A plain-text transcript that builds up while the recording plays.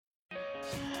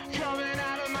Coming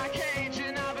out of my cage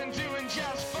and I've been doing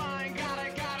just fine.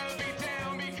 Gotta be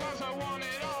down because I want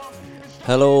it all.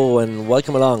 Hello and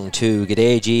welcome along to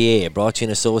G'day GA, brought to you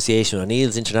in association with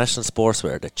O'Neill's International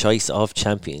Sportswear, the choice of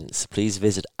champions. Please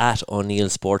visit at O'Neill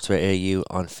Sportswear AU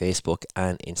on Facebook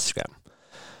and Instagram.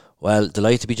 Well,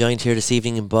 delighted to be joined here this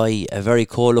evening by a very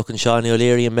cool looking Shawnee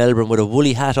O'Leary in Melbourne with a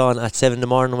woolly hat on at 7 in the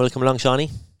morning. Welcome along, Shawnee.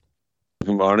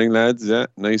 Good morning, lads. Yeah,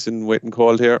 nice and wet and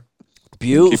cold here.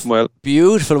 Beautiful, Keep 'em well.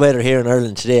 beautiful weather here in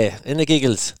Ireland today. In the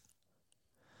giggles.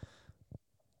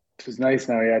 It was nice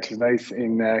now, yeah. It was nice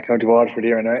in County Waterford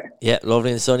here anyway. Yeah,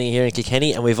 lovely and sunny here in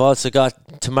Kilkenny. And we've also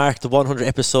got, to mark the 100th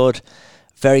episode,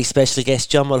 very special guest,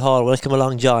 John Mulhall. Welcome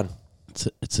along, John.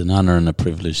 It's an honour and a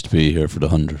privilege to be here for the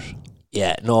 100th.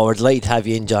 Yeah, no, we're delighted to have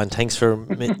you in, John. Thanks for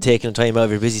taking the time out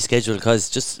of your busy schedule, because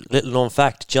just a little known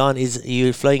fact, John, are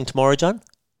you flying tomorrow, John?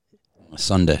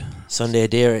 Sunday,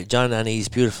 dear. John and his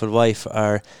beautiful wife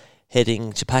are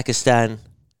heading to Pakistan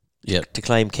to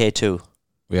climb K2.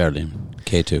 We are, Liam.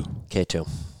 K2. K2.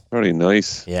 Very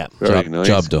nice. Yeah. Very nice.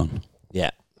 Job done.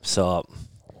 Yeah. So,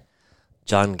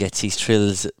 John gets his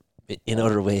thrills in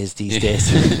other ways these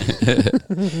days.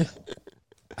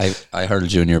 I heard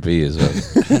Junior B as well.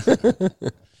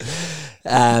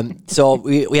 So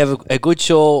we have a good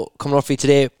show coming up for you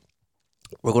today.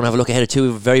 We're going to have a look ahead of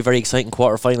two very, very exciting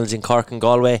quarterfinals in Cork and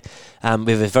Galway. We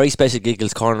have a very special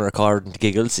Giggles corner according to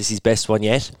Giggles. This is his best one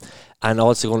yet. And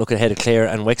also going to look ahead of Clare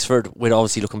and Wexford. We're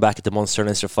obviously looking back at the Munster and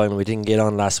Leinster final. We didn't get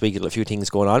on last week. A few things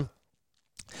going on.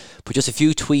 But just a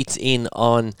few tweets in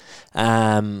on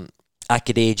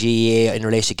G'day GA in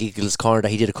relation to Giggles corner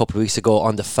that he did a couple of weeks ago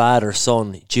on the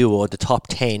father-son duo, the top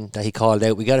 10 that he called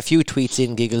out. We got a few tweets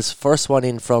in, Giggles. First one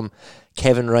in from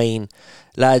Kevin Ryan.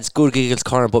 Lads, good Giggles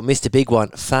corner, but missed a big one.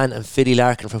 Fan and Philly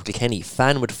Larkin from Kilkenny.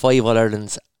 Fan with 5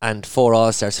 All-Irelands and 4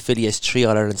 All-Stars. Philly has 3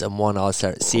 All-Irelands and 1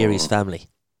 All-Star. Serious family.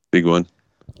 Big one.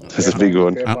 That's a big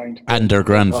one. And their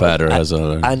grandfather has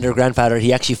all. And their grandfather.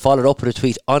 He actually followed up with a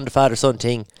tweet on the father-son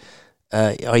thing.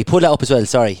 He pulled that up as well,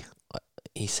 sorry.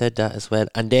 He said that as well.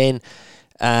 And then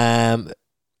a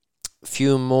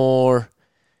few more.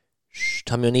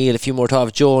 Tommy O'Neill, a few more talk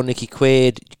of Joe, Nicky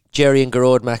Quaid, Jerry and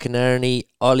Garrod McInerney,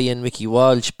 Ollie and Mickey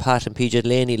Walsh, Pat and PJ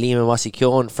Delaney, Liam and Mossy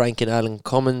Keown, Frank and Alan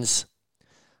Cummins.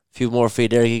 A few more for you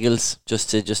there, Giggles,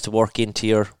 just to work into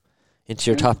your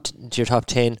top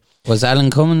 10. Was Alan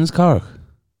Cummins Cork?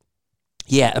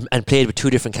 Yeah, and played with 2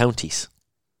 different counties.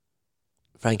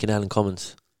 Frank and Alan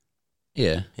Cummins.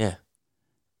 Yeah. Yeah.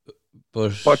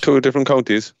 But What, 2 different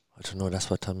counties? I don't know, that's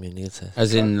what Tommy O'Neill said.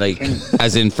 as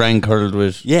in Frank hurled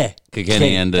with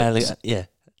Kilkenny and yeah.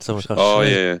 Someone called Oh,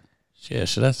 yeah. yeah,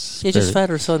 so that's just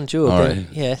father-son duo. All right.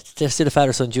 Yeah, they're still a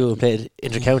father-son duo played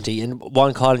inter-county. And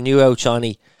one calling you out,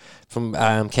 Shawnee, from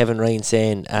Kevin Ryan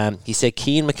saying, he said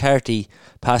Cian McCarthy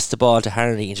passed the ball to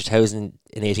Harney in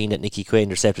 2018 that Nicky Quaid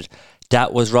intercepted.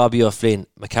 That was Robbie O'Flynn.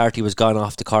 McCarthy was gone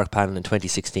off the Cork panel in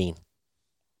 2016.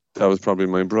 That was probably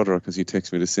my brother, because he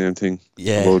texted me the same thing.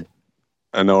 Yeah. About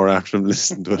an hour after him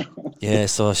listening to it. Yeah,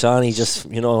 so Shawnee just,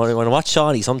 when I watch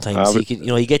Shawnee sometimes, he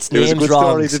gets It was a names good wrong.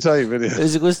 story at the time, It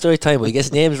was a good story time, but he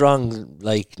gets names wrong,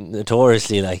 like,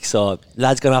 notoriously, like, so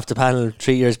lad's gone off the panel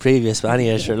 3 years previous, but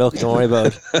anyway, sure, look, don't worry about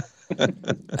it.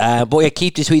 But yeah,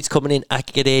 keep the tweets coming in at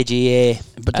G'day GA.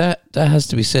 But that has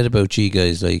to be said about G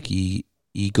guys. Like you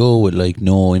go with like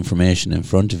no information in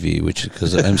front of you, which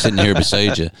because I'm sitting here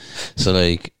beside you, so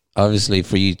like obviously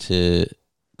for you to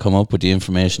come up with the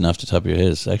information off the top of your head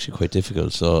is actually quite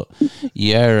difficult. So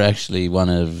you are actually one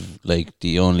of like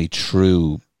the only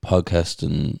true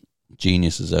podcasting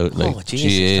geniuses out. Like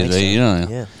GA, like, you know.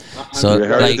 Yeah. So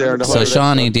like, so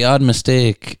Shawnee, the odd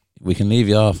mistake we can leave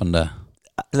you off on that.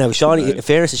 Now, Shawnee, in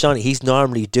fairness to Shawnee, he's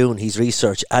normally doing his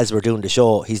research as we're doing the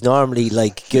show. He's normally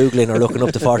like Googling or looking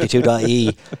up the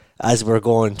 42.e as we're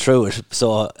going through it.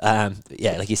 So,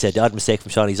 yeah, like you said, the odd mistake from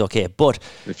Shawnee's okay. But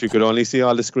if you could only see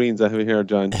all the screens I have here,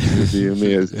 John, you'd be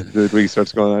amazed. The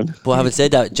research going on. But having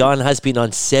said that, John has been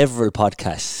on several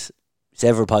podcasts.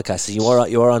 So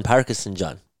you were on Parkinson,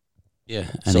 John. Yeah,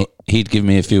 and he'd give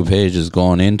me a few pages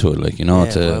going into it, like, you know,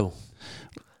 wow.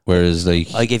 Whereas,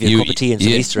 like, I gave you a cup of tea and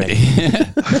some Easter egg.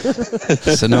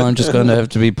 So now I'm just going to have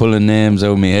to be pulling names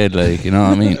out of my head, like, you know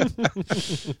what I mean?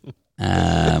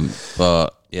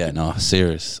 But yeah, no,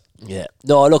 serious. Yeah,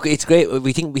 no, look, it's great.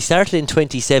 We think we started in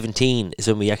 2017 is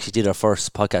when we actually did our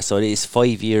first podcast. So it is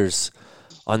 5 years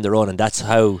on the run, and that's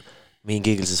how me and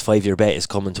Giggles' 5-year bet is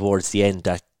coming towards the end.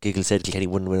 That Giggles said Kilkenny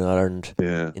wouldn't win Ireland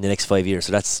in the next 5 years.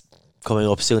 So that's coming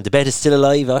up soon. The bet is still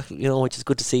alive, which is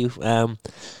good to see.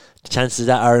 The chances of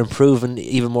that are improving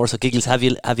even more. So, Giggles, have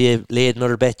you laid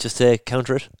another bet just to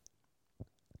counter it?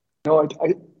 No,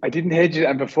 I didn't hedge it,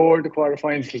 and before the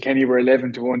quarterfinals, Kilkenny were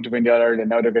 11-1 to win the All Ireland.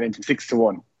 Now they're getting to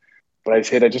 6-1. But I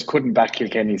said I just couldn't back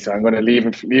Kilkenny, so I'm going to leave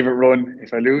it run.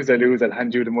 If I lose, I lose. I'll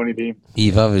hand you the money, Liam.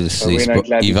 You've obviously If I win, I'd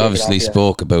gladly take it off you.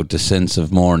 spoke about the sense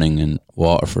of mourning in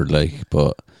Waterford, like,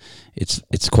 but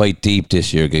it's quite deep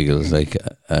this year, Giggles. Like,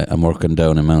 I'm working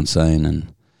down in Mount Sion,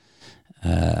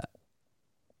 and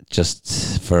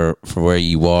just for where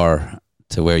you are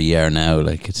to where you are now,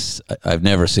 like, I've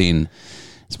never seen.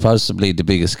 It's possibly the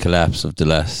biggest collapse of the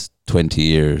last 20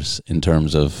 years in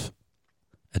terms of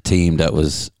a team that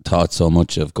was thought so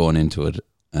much of going into it,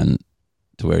 and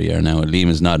to where you are now. Liam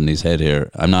is nodding his head here.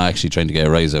 I'm not actually trying to get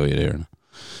a rise out of you there.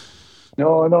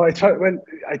 No. I'd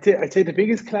say the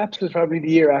biggest collapse was probably the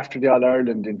year after the All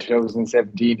Ireland in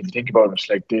 2017. If you think about it,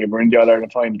 like, they were in the All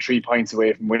Ireland final 3 points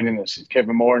away from winning it.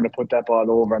 Kevin Moran to put that ball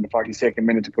over in the 42nd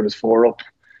minute to put us 4 up.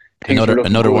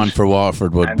 Another one for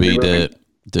Waterford would be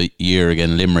the year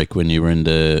again Limerick when you were in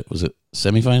the, was it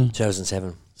semi-final?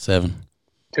 2007.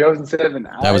 2007.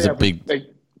 That was a big. Like,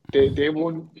 they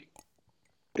won.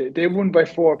 They won by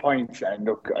 4 points, and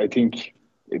look, I think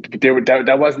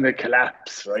that wasn't a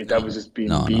collapse, right? That was just being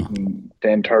beaten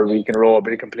the third week in a row, a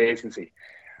bit of complacency.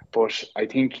 But I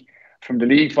think from the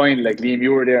league final, like, Liam,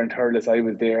 you were there in Thurles, I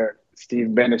was there.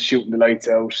 Stephen Bennett shooting the lights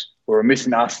out. We were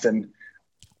missing Austin.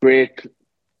 Great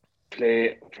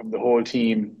play from the whole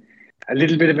team. A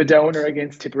little bit of a downer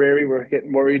against Tipperary. We're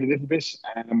getting worried a little bit.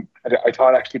 I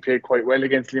thought actually played quite well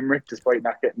against Limerick despite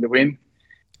not getting the win.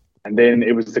 And then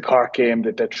it was the Cork game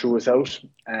that threw us out.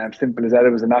 Simple as that. It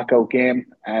was a knockout game,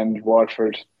 and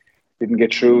Waterford didn't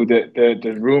get through.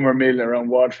 The rumour mill around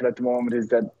Waterford at the moment is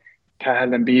that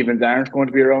Cahill and Beavens aren't going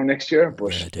to be around next year.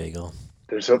 But Yeah, there you go.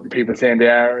 there's some people saying they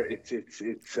are. It's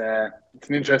an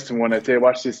interesting one. I'd say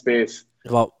watch this space. I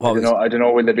don't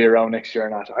know will they be around next year or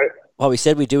not. What we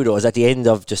said we'd do, though, is at the end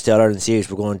of just the All Ireland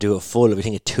series, we're going to do a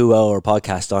 2-hour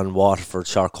podcast on Waterford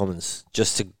shortcomings,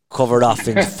 just to cover it off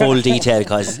in full detail,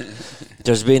 because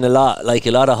there's been a lot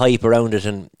of hype around it,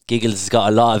 and Giggles has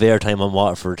got a lot of airtime on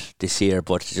Waterford this year,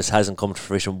 but it just hasn't come to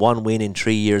fruition. 1 win in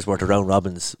 3 years worth of round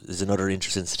robins is another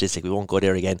interesting statistic. We won't go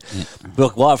there again.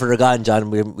 Look, Waterford are gone, John.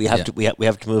 We have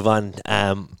to move on.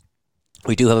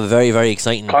 We do have a very, very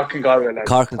exciting Cork and Galway.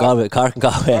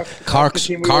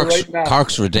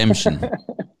 Cork's redemption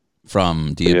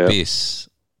from the abyss.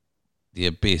 The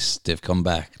abyss. They've come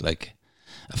back like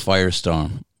a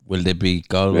firestorm. Will they beat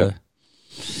Galway?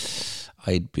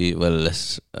 Yeah.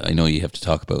 I know you have to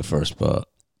talk about it first, but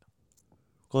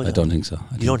I don't think so.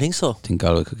 You don't think so? I think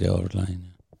Galway could get over the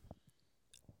line.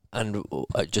 And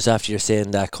just after you're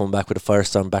saying that, coming back with a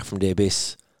firestorm back from the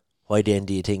abyss, why then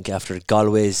do you think after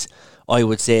Galway's, I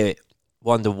would say,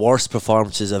 one of the worst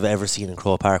performances I've ever seen in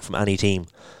Croke Park from any team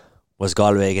was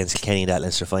Galway against Kilkenny in that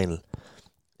Leinster final?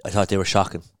 I thought they were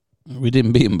shocking. We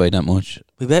didn't beat them by that much.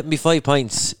 We beat them by 5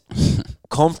 points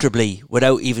comfortably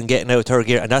without even getting out of third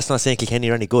gear, and that's not saying Kilkenny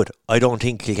are any good. I don't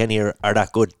think Kilkenny are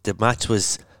that good. The match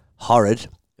was horrid.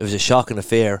 It was a shocking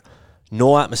affair.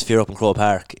 No atmosphere up in Croke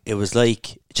Park. It was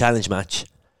like a challenge match.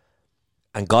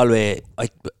 And Galway, I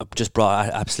just brought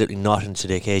absolutely nothing to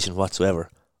the occasion whatsoever.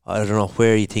 I don't know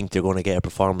where you think they're going to get a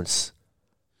performance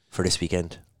for this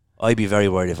weekend. I'd be very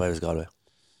worried if I was Galway.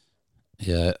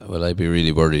 Yeah, well, I'd be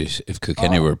really worried if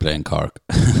Kilkenny were playing Cork.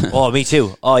 Oh, me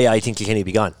too. Oh, yeah, I think Kilkenny would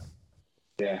be gone.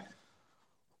 Yeah.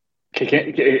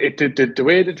 The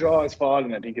way the draw is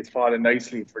falling, I think it's falling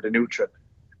nicely for the neutral.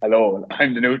 Hello,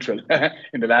 I'm the neutral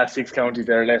in the last 6 counties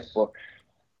that are left. But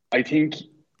I think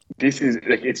this is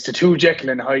like it's the two Jekyll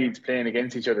and Hydes playing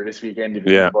against each other this weekend. If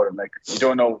you think about it, like, you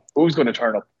don't know who's going to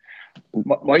turn up.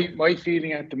 My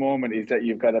feeling at the moment is that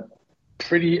you've got a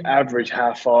pretty average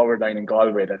half forward line in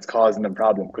Galway that's causing them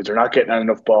problem because they're not getting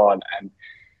enough ball. And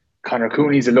Conor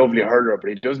Cooney's a lovely hurler, but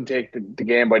he doesn't take the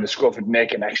game by the scruff of the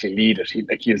neck and actually lead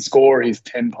it. He'll score his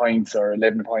 10 points or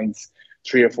 11 points,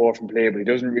 3 or 4 from play, but he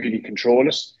doesn't really control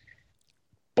it.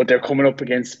 But they're coming up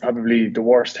against probably the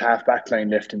worst half-back line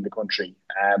left in the country.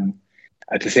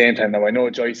 At the same time, now I know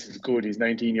Joyce is good. He's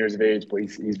 19 years of age, but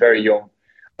he's very young.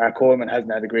 Mark Coleman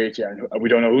hasn't had a great year, and we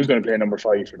don't know who's going to play number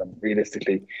 5 for them,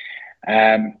 realistically.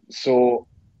 So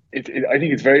I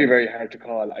think it's very, very hard to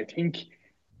call. I think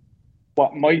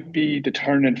what might be the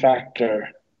turning factor,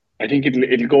 I think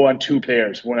it'll go on 2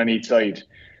 players, one on each side.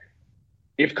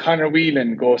 If Conor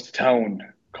Whelan goes to town,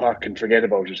 Cork can forget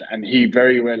about it, and he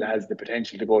very well has the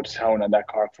potential to go to town on that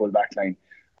Cork full back line.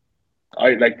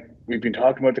 We've been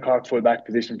talking about the Cork full back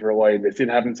position for a while. They still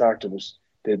haven't sorted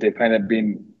it. They've kind of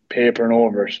been papering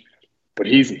over it, but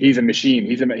he's a machine.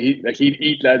 He'd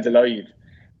eat lads alive.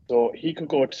 So he could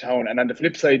go to town, and on the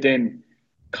flip side, then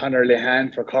Conor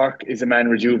Lehan for Cork is a man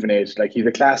rejuvenated. Like, he's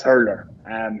a class hurler.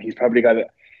 He's probably got a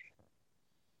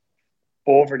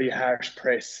overly harsh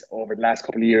press over the last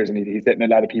couple of years, and he's letting a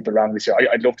lot of people wrong this year.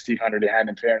 I'd love to see Conor Lehan,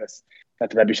 in fairness. Not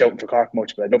that I'd be shouting for Cork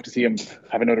much, but I'd love to see him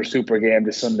have another super game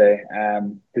this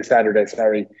Saturday,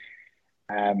 sorry.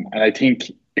 And I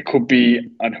think it could be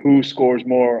on who scores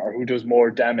more or who does more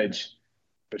damage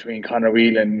between Conor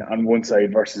Whelan on one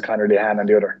side versus Conor Lehan on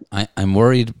the other. I'm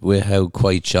worried with how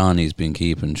quiet Sean he's been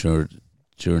keeping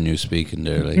during you speaking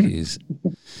there. Like he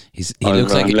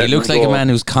looks like a man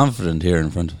who's confident here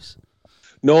in front of us.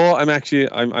 No, I'm actually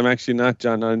not,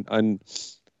 John.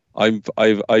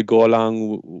 I go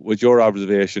along with your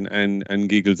observation and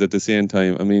Giggles at the same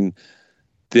time. I mean,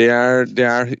 they are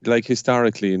like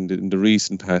historically in the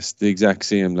recent past the exact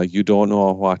same. Like, you don't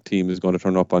know what team is going to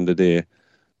turn up on the day.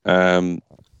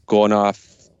 Going off,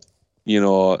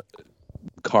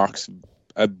 Cork's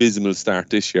abysmal start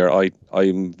this year,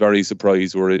 I'm very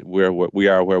surprised where we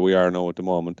are now at the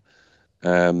moment.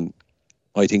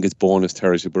 I think it's bonus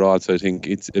territory, but also I think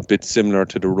it's a bit similar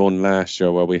to the run last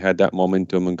year where we had that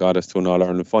momentum and got us to an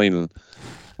All-Ireland final.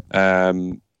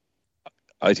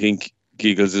 I think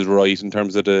Giggles is right in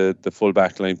terms of the full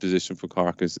back line position for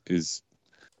Cork is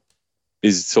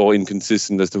so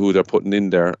inconsistent as to who they're putting in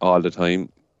there all the time.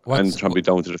 And probably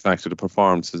down to the fact of the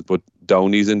performances. But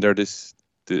Downey's in there this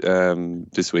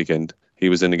weekend. He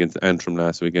was in against Antrim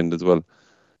last weekend as well.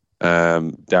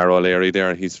 Darragh O'Leary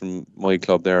there, he's from my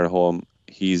club there at home.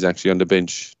 He's actually on the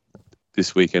bench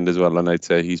this weekend as well, and I'd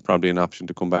say he's probably an option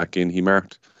to come back in. He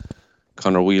marked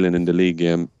Conor Whelan in the league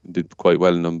game, did quite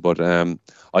well in them. But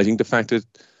I think the fact that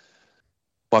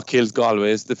what kills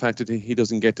Galway is the fact that he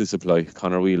doesn't get to supply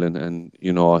Conor Whelan, and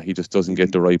he just doesn't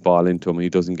get the right ball into him. He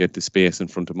doesn't get the space in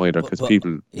front of him either, because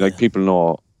people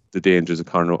know the dangers of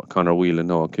Conor Whelan.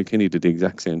 No, Kilkenny did the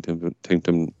exact same thing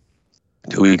to him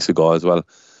 2 weeks ago as well.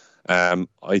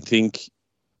 I think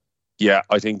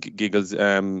Giggles,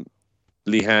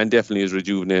 Lehan definitely is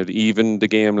rejuvenated. Even the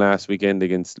game last weekend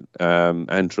against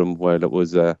Antrim, where it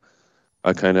was a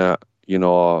kind of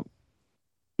nervy.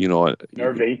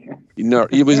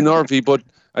 It was nervy, but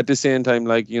at the same time,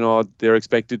 they're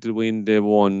expected to win. They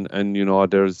won, and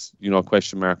there's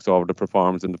question marks over the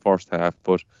performance in the first half.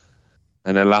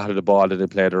 And a lot of the ball that they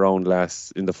played around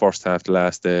in the first half, the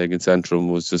last day against Antrim,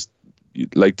 was just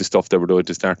like the stuff they were doing at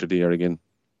the start of the year again,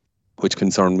 which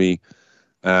concerned me.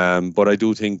 But I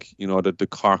do think that the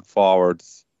Cork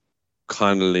forwards,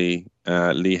 Connolly,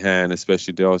 Lehan,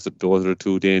 especially those are the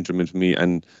two danger men for me,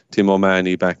 and Tim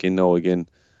O'Mahony back in now again.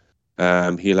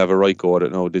 He'll have a right go at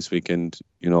it now this weekend.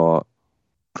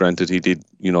 Granted, he did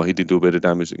do a bit of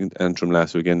damage in Antrim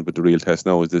last weekend, but the real test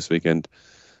now is this weekend.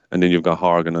 And then you've got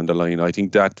Horgan on the line. I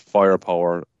think that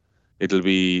firepower, it'll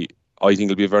be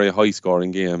a very high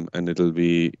scoring game, and it'll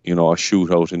be a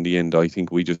shootout in the end. I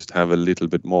think we just have a little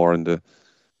bit more in the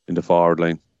forward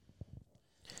line.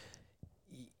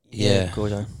 Yeah, go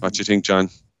on. What do you think, John?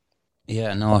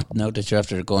 Yeah, no. Now that you're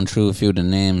after going through a few of the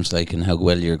names, like, and how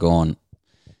well you're going,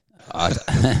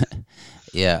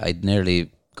 I'd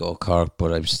nearly go Cork,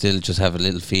 but I still just have a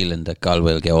little feeling that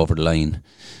Galway will get over the line.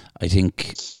 I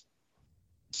think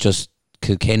just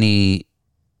Kilkenny,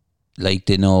 like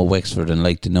they know Wexford and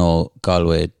like they know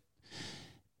Galway,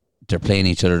 they're playing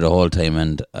each other the whole time,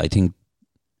 and I think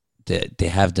they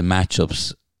have the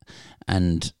matchups.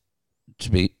 And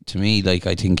to me, like,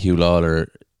 I think Hugh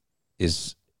Lawler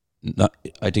is not.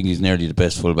 I think he's nearly the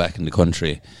best fullback in the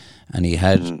country, and he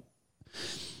had.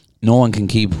 No one can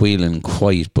keep Whelan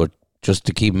quiet, but just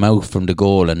to keep him out from the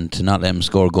goal and to not let him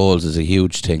score goals is a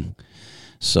huge thing.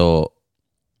 So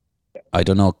I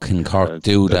don't know, can Cork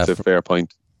do that? That's a fair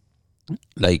point.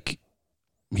 Like,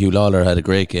 Hugh Lawler had a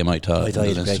great game, I thought. I thought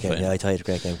he had a great game. Yeah, I thought he had a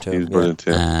great game too. He's brilliant,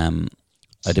 yeah.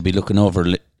 I'd be looking over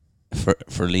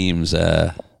for Liam's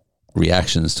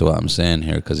reactions to what I'm saying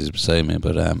here, because he's beside me.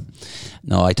 But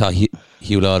no, I thought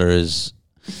Hugh Lawler is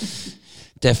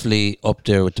definitely up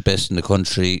there with the best in the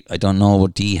country. I don't know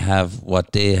what we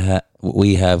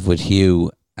have with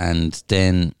Hugh, and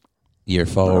then your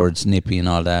forwards, Nippy and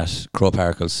all that. Crow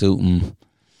Park will suit him.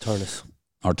 Turles.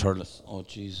 Oh,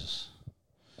 Jesus.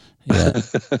 Yeah.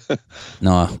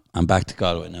 No, I'm back to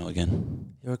Galway now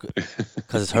again. You're good.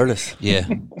 Because it's Turles. Yeah.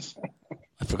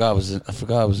 I forgot I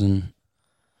was in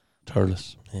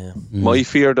Turles. Yeah. My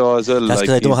fear though as well. That's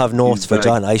because I don't have notes for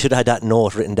John. I should have had that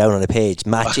note written down on a page.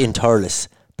 Match in Turles.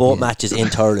 Both matches in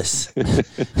Turles.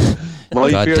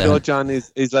 My fear though, John,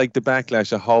 is like the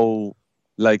backlash of how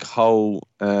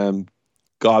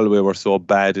Galway were so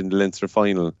bad in the Leinster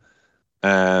final.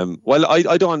 Well,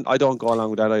 I don't go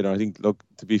along with that either. I think, look,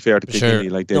 to be fair to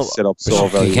Kilkenny, they set up so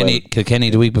very well. Kilkenny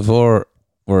the week before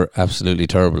were absolutely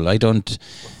terrible.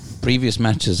 Previous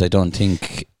matches, I don't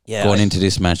think going into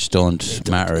this match don't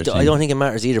matter. I don't think it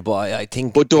matters either, but I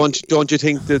think. But don't you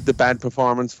think that the bad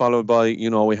performance followed by,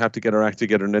 we have to get our act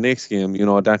together in the next game,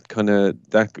 that kind of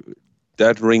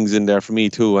that rings in there for me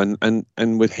too,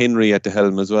 and with Henry at the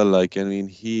helm as well. Like, I mean,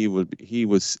 he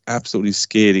was absolutely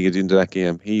skating it into that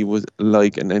game. He was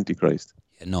like an antichrist.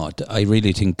 No, I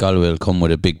really think Galway will come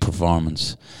with a big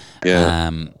performance.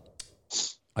 Yeah.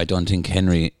 I don't think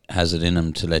Henry has it in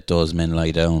him to let those men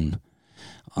lie down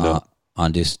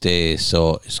on this day.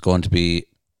 So it's going to be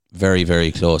very,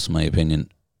 very close, in my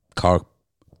opinion.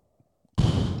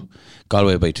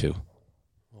 Galway by 2.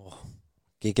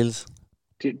 Giggles.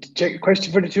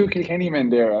 Question for the two Kilkenny men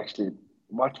there, actually.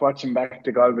 Watching back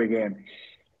the Galway game.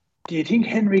 Do you think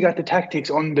Henry got the tactics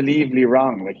unbelievably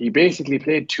wrong? Like, he basically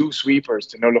played 2 sweepers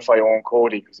to nullify Owen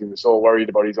Cody because he was so worried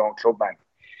about his own clubman.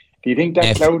 Do you think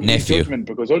that clouded his judgment?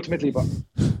 Because ultimately,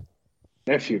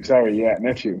 nephew.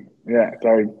 Yeah,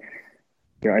 sorry.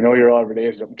 Yeah, I know you're all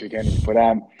related up in Kilkenny, but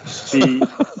do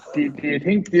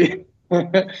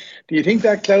you think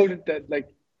that clouded that,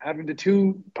 like, having the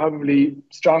 2 probably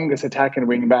strongest attacking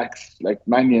wing backs like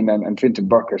Mannion and Fintan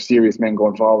Burke are serious men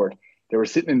going forward. They were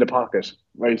sitting in the pocket,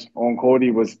 right? Owen Cody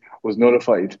was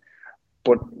nullified.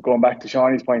 But going back to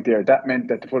Shawnee's point there, that meant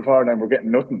that the full forward line were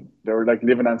getting nothing. They were like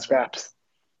living on scraps.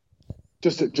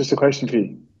 Just a question for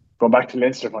you. Going back to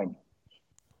Leinster point.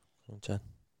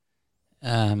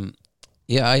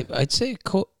 I'd say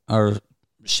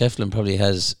Shefflin probably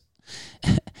has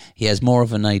he has more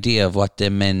of an idea of what the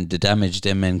damage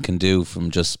them men can do from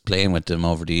just playing with them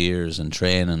over the years and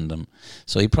training them.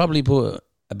 So he probably put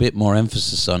a bit more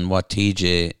emphasis on what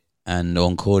TJ and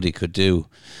Owen Cody could do.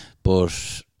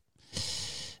 But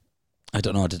I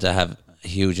don't know, did that have a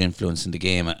huge influence in the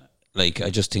game? Like, I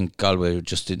just think Galway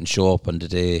just didn't show up on the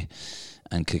day,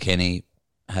 and Kilkenny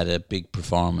had a big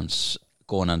performance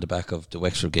going on the back of the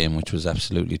Wexford game, which was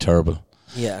absolutely terrible.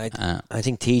 Yeah, I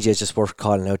think TJ is just worth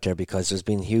calling out there because there's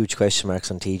been huge question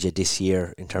marks on TJ this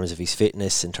year in terms of his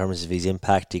fitness, in terms of his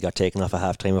impact. He got taken off at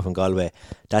half time up in Galway.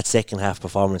 That second half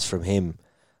performance from him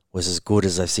was as good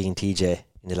as I've seen TJ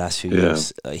in the last few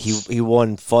years. He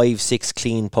won 5-6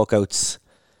 clean puck outs,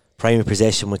 primary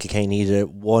possession when Kilkenny needed it,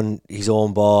 won his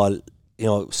own ball,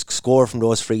 score from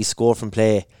those frees, score from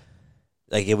play.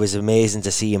 Like, it was amazing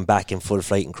to see him back in full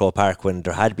flight in Croke Park when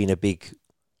there had been a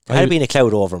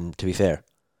cloud over him, to be fair.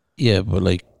 Yeah, but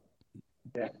like,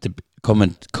 come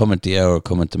at the hour,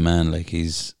 come at the man. Like,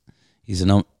 he's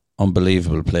an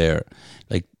unbelievable player.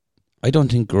 Like, I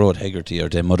don't think Gerard Hegarty or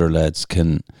them other lads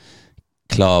can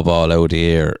claw a ball out of the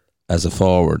air as a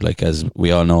forward. Like, as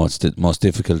we all know, it's the most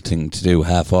difficult thing to do,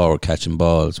 half hour catching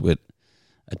balls with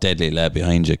a deadly lad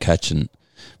behind you catching.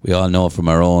 We all know from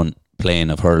our own playing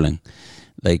of hurling.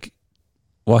 Like,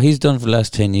 what he's done for the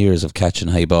last 10 years of catching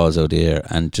high balls out of the air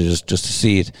and to just to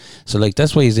see it. So, like,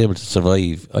 that's why he's able to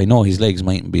survive. I know his legs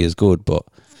mightn't be as good, but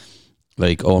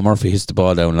like, Murphy hits the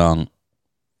ball down long,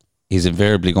 he's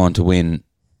invariably going to win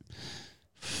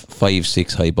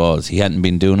 5-6 high balls. He hadn't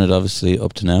been doing it obviously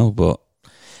up to now, but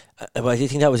I do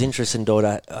think that was interesting though,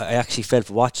 that I actually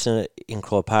felt watching it in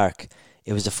Croke Park,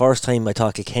 it was the first time I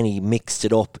thought Kilkenny mixed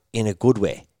it up in a good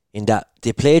way, in that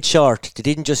they played short. They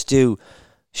didn't just do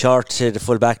short to the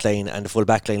full back line and the full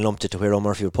back line lumped it to where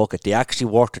O'Murphy would puck it. They actually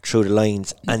worked it through the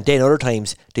lines, and then other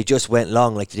times they just went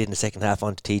long like they did in the second half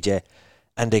onto TJ,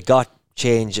 and they got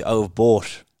change out of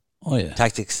both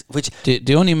tactics. Which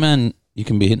the only man you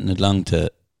can be hitting it long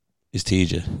to is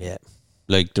TJ. Yeah,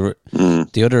 like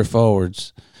the other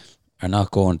forwards are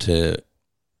not going to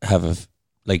have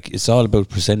it's all about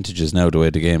percentages now, the way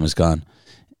the game has gone.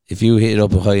 If you hit it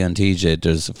up high on TJ,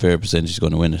 there's a fair percentage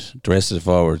going to win it. The rest of the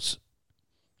forwards,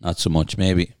 not so much.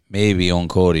 Maybe Owen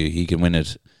Cody, he can win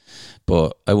it,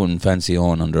 but I wouldn't fancy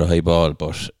Owen under a high ball.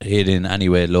 But hit in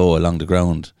anyway low along the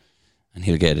ground, and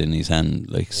he'll get it in his hand.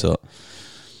 So.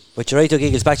 But you're right, Doug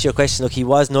Eagles. Back to your question. Look, he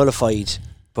was nullified,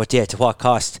 but yeah, to what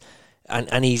cost?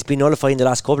 And he's been nullified in the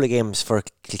last couple of games for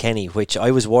Kilkenny, which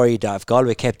I was worried that if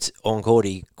Galway kept Owen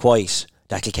Cody quiet,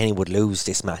 that Kilkenny would lose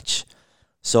this match.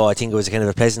 So I think it was kind of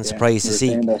a pleasant surprise to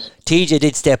see. TJ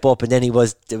did step up, and then it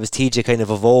was TJ kind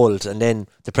of old, and then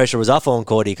the pressure was off on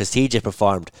Cody because TJ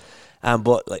performed.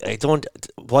 But like,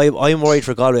 why I'm worried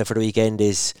for Galway for the weekend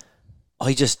is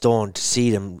I just don't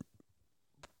see them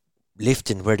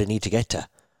lifting where they need to get to.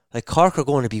 Like, Cork are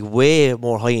going to be way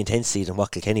more high intensity than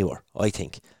what Kilkenny were, I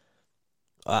think.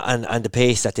 And the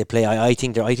pace that they play, I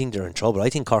think they're in trouble. I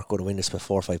think Cork are going to win this by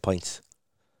 4 or 5 points.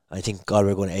 I think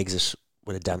Galway are going to exit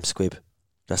with a damn squib.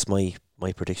 That's my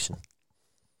prediction.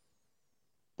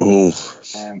 Oh,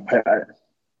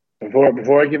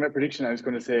 Before I give my prediction, I was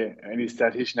going to say any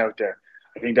statistician out there,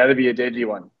 I think that'd be a deadly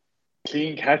one.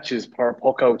 Clean catches per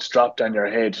puck outs dropped on your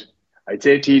head. I'd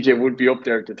say TJ would be up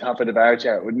there at the top of the bar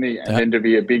chart, wouldn't he? And then there'd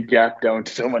be a big gap down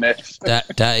to someone else.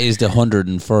 That is the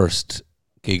 101st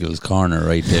Giggles corner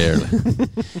right there.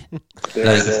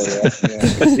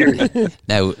 Yeah.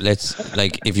 Now let's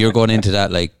if you're going into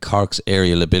that Cork's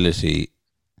aerial ability,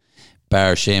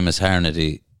 bar Seamus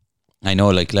Harnedy, I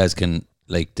know lads can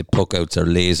the puck outs are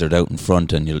lasered out in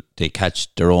front and they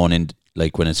catch their own in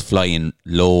when it's flying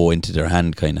low into their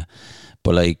hand kind of,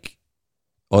 but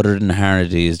other than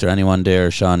Harnedy, is there anyone there,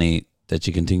 Shawnee, that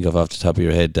you can think of off the top of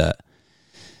your head that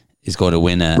is going to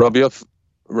win a... Robbie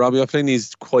O'Flynn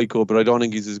quite good, but I don't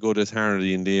think he's as good as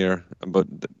Harnedy in the air. But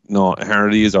no,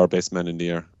 Harnedy is our best man in the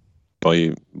air by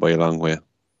a long way.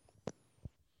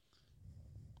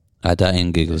 Add that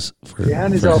in, Giggles.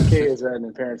 Is okay as well.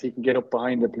 In fairness, he can get up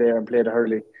behind the player and play the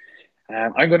hurley.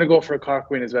 I'm going to go for a Cork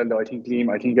win as well, though. I think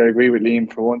I agree with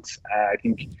Liam for once. I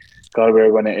think Galway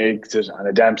are going to exit on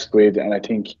a damp squid, and I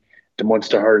think the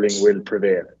Munster hurling will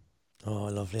prevail. Oh,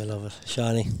 lovely! I love it,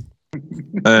 Shawnee.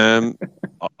 I'm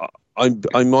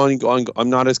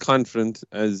not as confident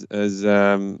as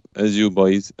you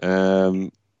boys. I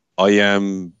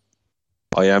am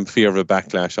fear of a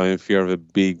backlash. I am fear of a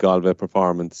big Galway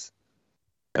performance.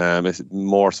 It's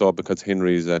more so because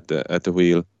Henry's at the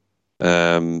wheel.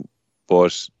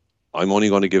 But I'm only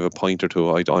going to give a point or two.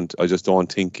 I just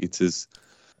don't think it's as.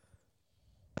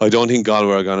 I don't think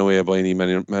Galway are gone away by any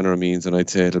manner of means, and I'd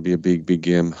say it'll be a big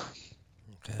game.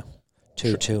 Okay,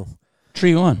 2-2.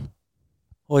 3-1.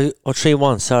 Oh,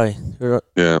 3-1. Sorry.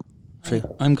 Yeah. 3.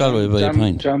 I'm Galway by a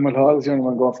point. John Mulhall is the only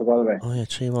one going for Galway. Oh yeah,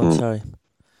 3-1. Sorry.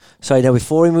 Sorry. Now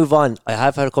before we move on, I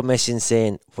have had a couple messages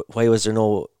saying why was there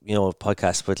no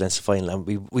podcast with Leinster final,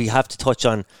 and we have to touch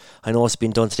on. I know it's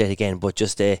been done today again, but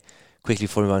just quickly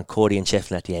before we move on, Cody and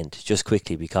Shefflin at the end, just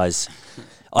quickly because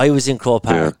I was in Crow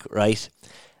Park, right,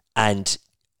 and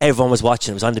everyone was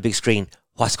watching. It was on the big screen.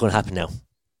 What's going to happen now?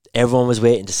 Everyone was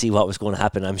waiting to see what was going to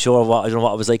happen. I'm sure I don't know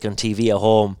what it was like on TV at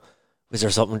home. Was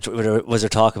there something? Was there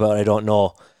talk about it? I don't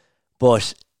know.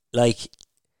 But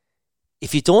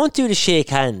if you don't do the shake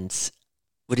hands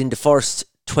within the first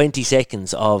 20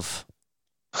 seconds of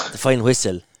the final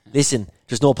whistle, listen,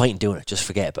 there's no point in doing it. Just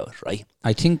forget about it, right?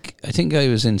 I think I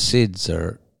was in Sid's,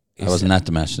 or I wasn't at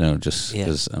the match now, just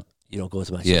because you don't go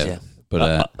to matches. Yeah,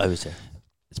 but I was there.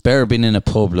 It's better being in a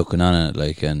pub looking on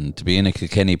it, and to be in a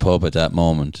Kilkenny pub at that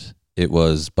moment, it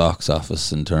was box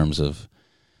office in terms of,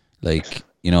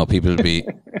 people would be,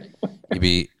 you'd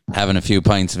be having a few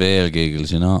pints of ale,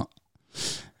 Giggles,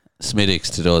 Smiddix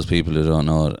to those people who don't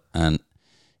know it, and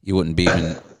you wouldn't be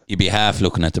even, you'd be half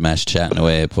looking at the match chatting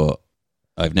away, but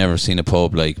I've never seen a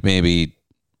pub maybe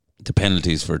the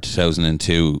penalties for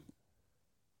 2002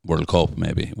 World Cup,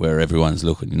 maybe, where everyone's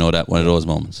looking, that one of those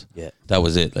moments. Yeah. That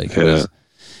was it, It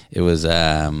was.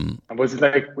 And was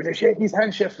it will they shake his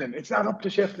hand, Shefflin? It's not up to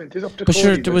Shefflin. It's up to But Cody.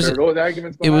 sure, there was those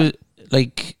arguments. It was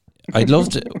I'd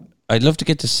love to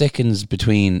get the seconds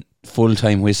between full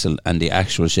time whistle and the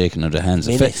actual shaking of the hands.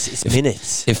 Minutes.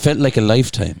 Minutes. It felt like a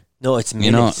lifetime. No, it's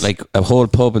minutes. A whole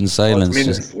pub in silence.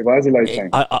 Minutes. It was a lifetime.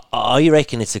 I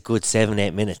reckon it's a good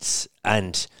 7-8 minutes,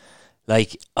 and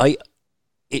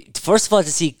first of all,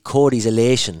 to see Cody's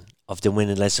elation of the win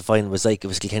in Leinster final was it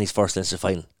was Kilkenny's first Leinster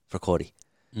final for Cody.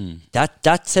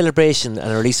 That celebration and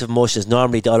a release of emotion is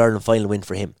normally the All-Ireland final win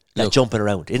for him. Jumping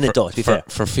around, isn't it, though, to be fair?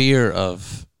 For fear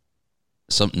of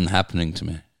something happening to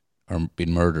me or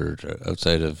being murdered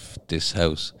outside of this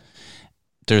house,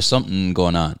 there's something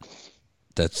going on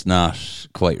that's not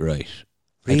quite right.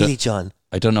 Really, John?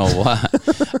 I don't know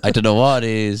what. I don't know what it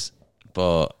is,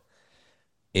 but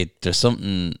there's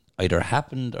something either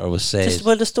happened or was said.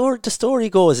 The story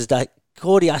goes is that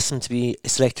Cody asked him to be a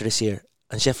selector this year,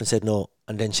 and Shefflin said no,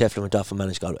 and then Shefflin went off and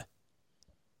managed Galway.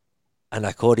 And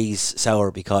that Cody's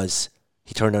sour because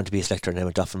he turned down to be a selector and then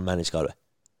went off and managed Galway.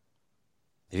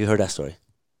 Have you heard that story?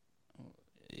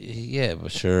 Yeah,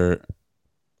 but sure.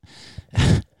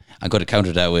 I'm going to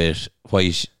counter that with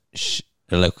why.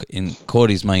 Look, in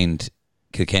Cody's mind,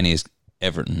 Kilkenny is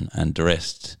Everton, and the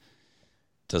rest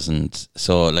doesn't.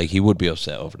 So, he would be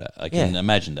upset over that. I can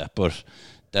imagine that, but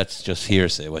that's just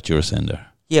hearsay. What you were saying there.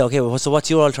 Yeah. Okay. Well, so what's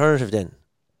your alternative then?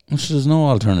 Well, there's no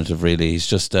alternative really. He's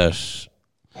just that.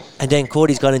 And then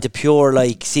Cody's gone into pure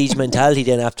siege mentality.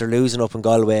 Then after losing up in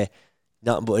Galway,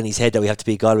 nothing but in his head that we have to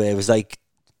beat Galway. It was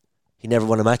he never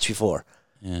won a match before.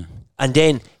 Yeah. And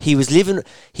then he was living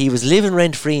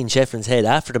rent free in Shefflin's head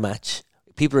after the match.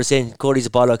 People are saying Cody's a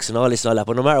bollocks and all this and all that,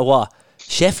 but no matter what,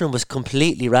 Shefflin was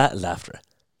completely rattled after it.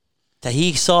 That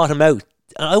he sought him out.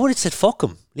 And I would have said, fuck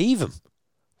him, leave him.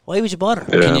 Why would you bother?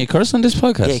 Yeah. Can you curse on this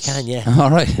podcast? Yeah, you can, yeah. All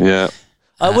right. Yeah,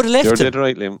 I would have left you're him. dead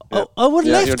right, Liam. Yeah. I would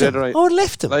have Yeah, left you're him. dead right. I would have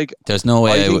left him. Like, There's no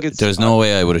way. I think it's- There's no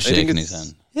way I would have I think shaken his it's-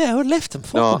 hand. Yeah, I would have left him.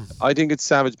 Fuck no, him. I think it's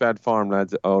savage bad form,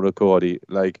 lads, out of Cody.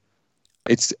 Like,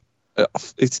 it's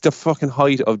the fucking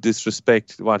height of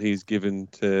disrespect what he's given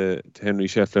to Henry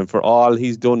Shefflin for all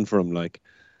he's done for him. Like,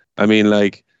 I mean,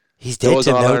 like, He's dead those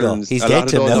to him now, though. All-Irelands, He's a dead lot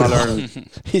to of him those now.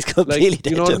 All-Irelands, He's completely like,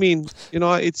 dead you know to what I him. mean? You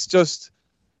know, it's just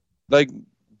like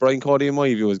Brian Cody, in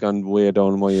my view, has gone way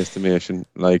down in my estimation.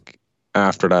 Like,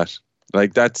 after that,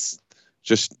 like, that's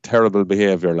just terrible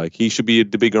behaviour. Like, he should be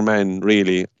the bigger man,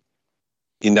 really,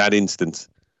 in that instance.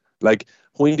 Like,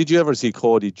 when did you ever see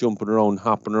Cody jumping around,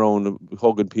 hopping around,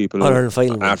 hugging people All-Ireland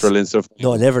final after wins. Leinster?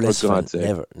 No, never For listen. God's sake.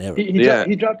 Never. Yeah.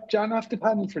 He dropped John off the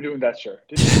panel for doing that, sure.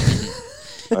 Didn't he?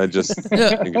 I just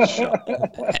Yeah. think it's shit.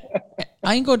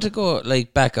 I'm going to go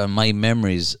like back on my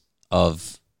memories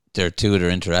of their two of their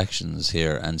interactions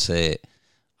here and say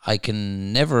I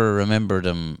can never remember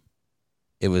them.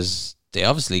 It was they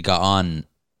obviously got on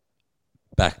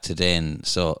back to then,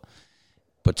 so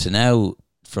but to now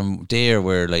from there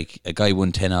where like a guy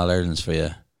won 10 All-Irelands for you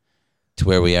to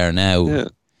where we are now, Yeah.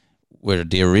 where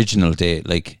the original day,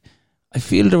 like I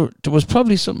feel there was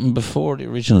probably something before the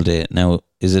original day. Now,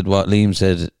 is it what Liam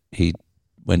said he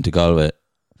went to Galway?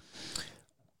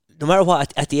 No matter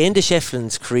what, at the end of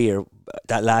Shefflin's career,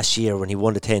 that last year when he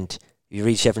won the 10th, you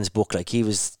read Shefflin's book, like he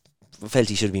felt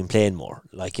he should have been playing more,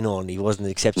 like, you know, and he wasn't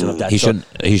an exception of that. He So-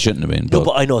 shouldn't have been. No,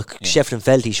 but I know Shefflin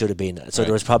felt he should have been. So Right.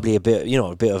 there was probably a bit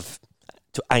of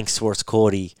angst towards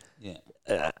Cody,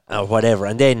 Yeah. or whatever.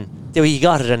 And then he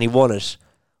got it and he won it.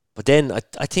 But then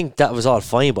I think that was all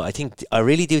fine. But I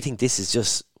really do think this is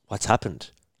just what's happened.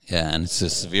 Yeah, and it's a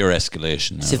severe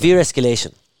escalation. Now. Severe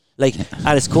escalation. Like,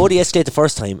 and it's Cody escalated the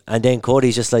first time, and then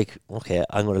Cody's just like, okay,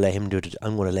 I'm going to let him do it.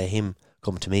 I'm going to let him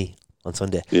come to me on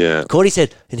Sunday. Yeah. Cody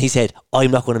said,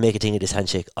 I'm not going to make a thing of this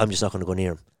handshake. I'm just not going to go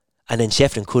near him. And then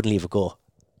Shefflin couldn't leave it go,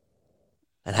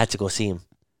 and had to go see him.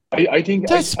 I think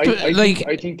That's I like- think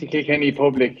I think the Kilkenny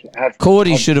public have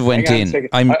Cody should have went hang on a in.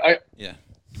 second. Yeah.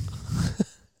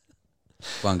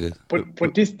 Go.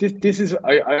 But this is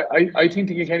I think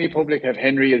the Kilkenny public have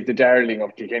Henry as the darling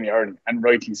of Kilkenny Ireland, and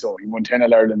rightly so. He won 10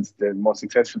 All-Irelands, the most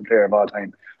successful player of all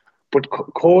time. But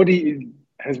Cody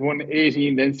has won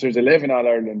 18 Leinsters, 11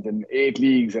 All-Irelands, and 8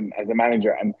 leagues, and as a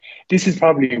manager. And this is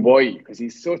probably why, because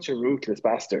he's such a ruthless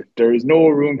bastard. There is no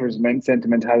room for his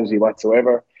sentimentality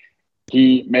whatsoever.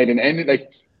 He made an end,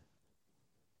 like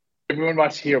everyone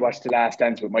watched The Last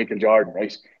Dance with Michael Jordan,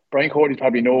 right? Brian Cody's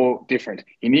probably no different.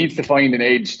 He needs to find an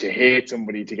edge to hate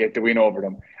somebody to get the win over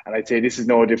them. And I'd say this is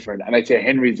no different. And I'd say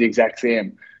Henry's the exact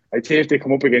same. I'd say if they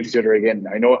come up against each other again,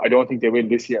 I don't think they will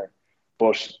this year,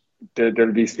 but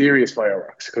there'll be serious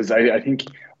fireworks, because I think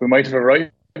we might have a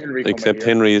rivalry. Except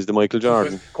Henry is the Michael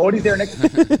Jordan. Cody's there next.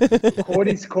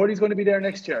 Cody's going to be there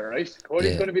next year, right?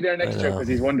 Cody's going to be there next year because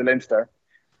he's won the Leinster,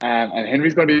 and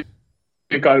Henry's going to be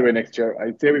in Galway next year.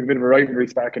 I'd say we've a bit of a rivalry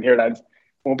sparking here, lads.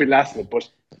 Won't be lasting, but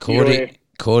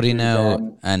Cody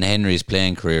now and Henry's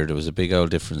playing career, there was a big old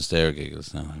difference there,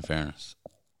 Giggles, now, in fairness.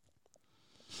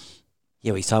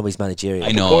 Yeah, he's always managerial.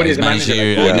 I know, Cody's he's a manager,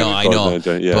 managerial, like, I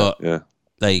know. Yeah, but, yeah.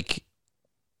 like,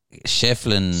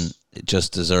 Shefflin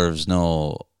just deserves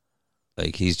no,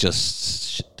 like, he's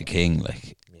just the king,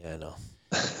 like. Yeah, I know.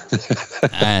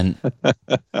 And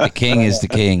the king is the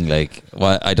king, like,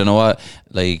 what, I don't know what,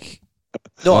 like,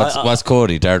 No, what's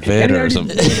Cody, Darth Vader or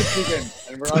something?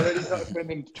 And we're already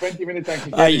spending 20 minutes on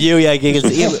Kilkenny. yeah,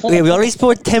 Giggles. we already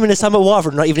spent 10 minutes on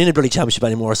Waterford, not even in the bloody championship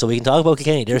anymore, so we can talk about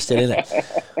Kilkenny. They're still in it.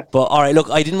 But all right, look,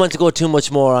 I didn't want to go too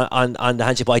much more on the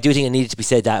handshake, but I do think it needed to be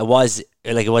said that it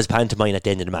was pantomime at the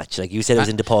end of the match. Like you said, it was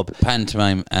in the pub.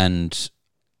 Pantomime, and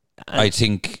I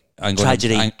think I'm going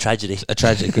tragedy. a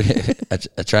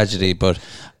tragedy. But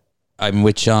I'm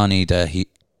with Johnny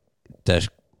that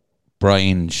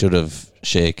Brian should have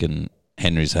shaken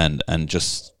Henry's hand and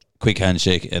just quick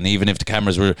handshake. And even if the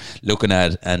cameras were looking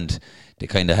at and they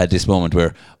kind of had this moment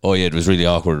where, oh yeah, it was really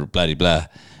awkward, blah blah,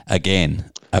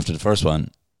 again after the first one,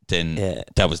 then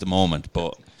that was the moment.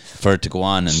 But for it to go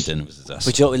on, and then it was a disaster.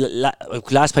 But you know,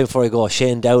 last time before I go,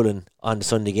 Shane Dowling on the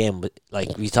Sunday game, but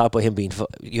like we talked about him being,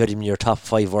 you had him in your top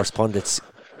 5 worst pundits,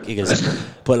 Giggles.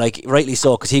 But like rightly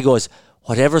so, because he goes,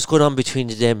 whatever's going on between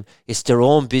them, it's their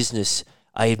own business.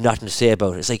 I have nothing to say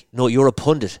about it. It's like, no, you're a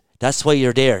pundit. That's why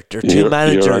you're there. There are two You're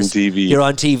managers. on TV. You're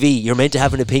on TV. You're meant to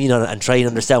have an opinion on it and try and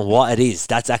understand what it is.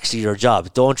 That's actually your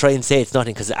job. Don't try and say it's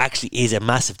nothing, because it actually is a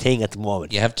massive thing at the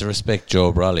moment. You have to respect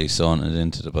Joe Brolly sawing it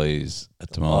into the boys at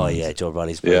the moment. Oh yeah, Joe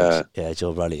Bradley's brilliant. Yeah,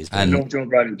 Joe Bradley is And- brilliant. I love Joe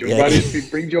Bradley. Joe Yeah. Bradley,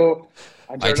 bring Joe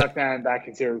and I Gerlach Man back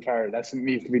in Cyril Carr. That's what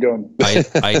needs to be done.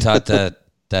 I thought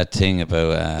that thing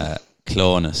about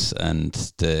Clonus and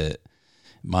the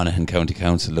Monaghan County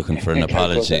Council looking for an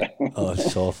apology, Oh,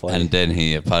 it's so funny. and then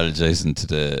he apologising to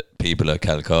the people of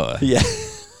Calcutta. yeah.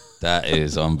 That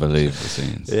is unbelievable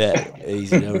scenes. Yeah,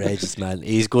 he's an outrageous man.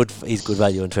 He's good. He's good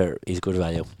value on Twitter. He's good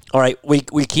value. All right, we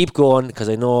keep going, because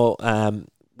I know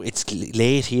it's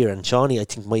late here, and Shawnee, I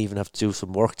think, might even have to do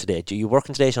some work today. Do you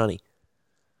working today, Shawnee?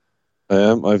 I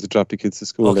am. I have to drop the kids to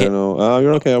school Okay. there now. Oh,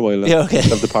 you're okay a while. Yeah, okay.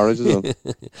 Have the porridge as well.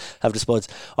 Have the spuds.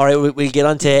 All right, we'll get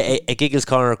on to a Giggles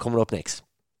Corner coming up next.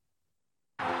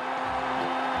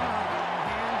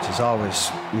 It's always,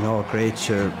 great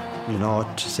to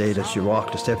say that you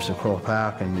walked the steps of Croke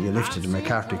Park and you lifted the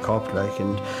McCarthy Cup,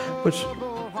 but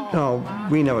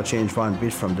we never changed one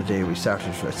bit from the day we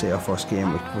started, let's say, our first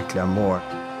game with Glenmore.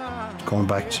 Going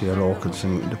back to your locals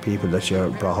and the people that you're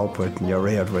brought up with and you're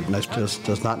reared with, and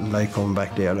there's nothing like coming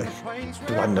back there, like.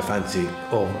 It wasn't a fancy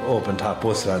open top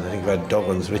bus land. I think we had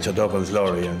Richard Duggan's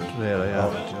lorry, and Really, yeah.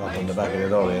 up on the back of the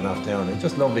lorry and off down. It's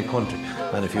just lovely country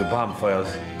and a few bonfires.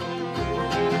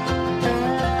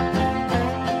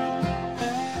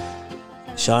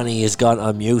 Shawnee has gone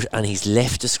on mute and he's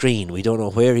left the screen. We don't know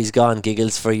where he's gone,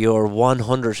 Giggles, for your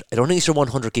 100. I don't think it's your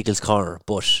 100 Giggles Corner,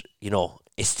 but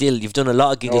it's still, you've done a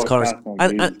lot of Giggles it's Corners,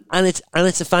 not, and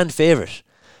it's a fan favourite.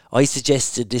 I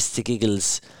suggested this to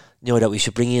Giggles, that we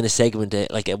should bring in a segment,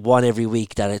 like one every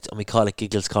week, and we call it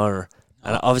Giggles Corner.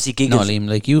 And obviously, No, Giggles.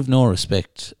 Liam, you've no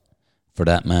respect for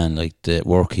that man, the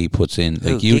work he puts in.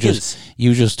 Who, You Giggles?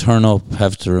 just turn up,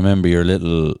 have to remember your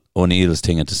little O'Neill's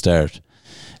thing at the start.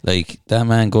 That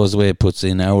man goes away, puts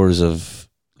in hours of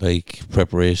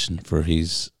preparation for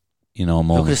his Look at the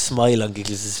moment. smile on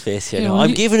Giggles' face here. Yeah, now. well,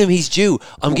 I'm giving him his due.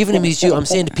 I'm I'm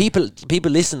saying the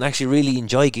people listen actually really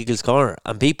enjoy Giggles Corner,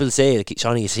 and people say, like,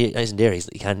 Shawnee isn't there.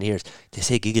 He can't hear us. They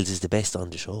say Giggles is the best on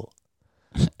the show,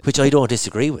 which I don't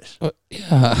disagree with.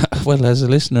 Yeah, well, as a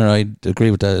listener, I'd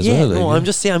agree with that as Yeah, well. no, I'm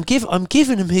just saying I'm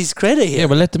giving him his credit here. Yeah,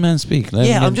 well, let the man speak.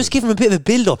 I'm just giving him a bit of a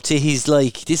build up to his,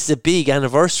 this is a big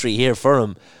anniversary here for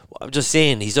him. I'm just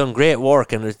saying he's done great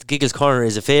work, and Giggles Corner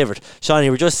is a favourite. Shawnee,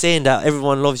 we're just saying that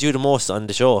everyone loves you the most on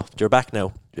the show. You're back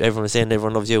now. Everyone is saying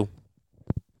everyone loves you.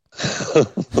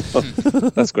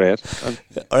 That's great. All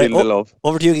right, Feel the love.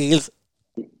 over to you, Giggles.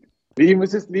 Liam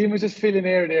was just filling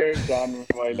air there, John,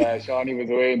 while Shawnee was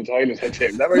away in the toilet. I'd say.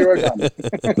 Is that where you were,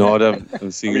 John? No,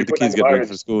 I'm seeing Are you the putting kids on get ready porridge?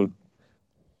 for school.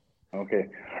 Okay.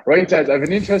 Right, lads, I have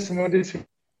an interesting one this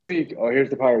week. Oh, here's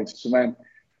the Pirates. So, man.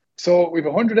 So, we've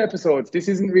 100 episodes. This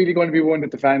isn't really going to be one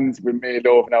that the fans will made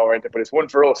love now, right? But it's one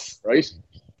for us, right?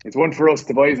 It's one for us,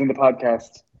 the boys on the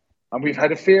podcast. And we've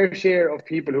had a fair share of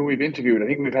people who we've interviewed. I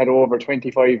think we've had over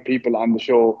 25 people on the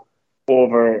show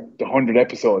over the 100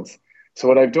 episodes. So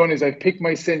what I've done is I've picked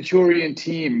my Centurion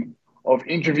team of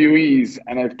interviewees,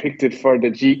 and I've picked it for the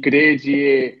G'day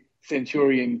GA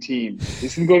Centurion team.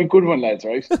 This is a good one, lads,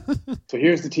 right? So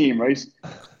here's the team, right?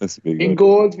 That's a big In one.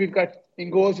 goals, we've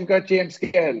got James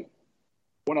Skell,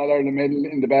 one All-Ireland medal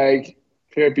in the bag,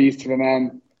 fair beast of a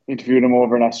man. Interviewed him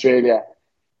over in Australia.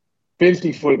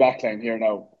 Filthy full backline here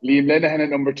now. Liam Lenihan at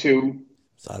number 2,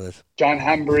 Solid. John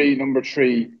Hambury number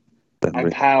 3,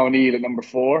 and Pa O'Neill at number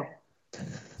 4.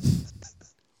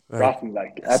 Right. Rotten,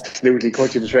 absolutely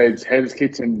coaching the trades. Hell's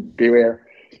Kitchen, beware.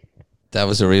 That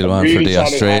was a real one Really for the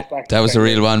solid halfback That was a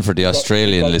real defender. one for the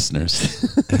Australian But-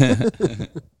 listeners.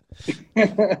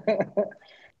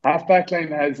 Half backline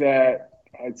has,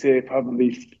 I'd say,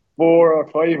 probably 4 or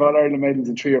 5 All-Ireland medals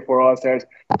and 3 or 4 All-Stars.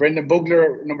 Brendan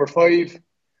Bugler at number 5,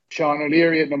 Sean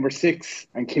O'Leary at number 6,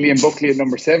 and Killian Buckley at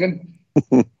number 7.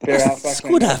 Fair half It's a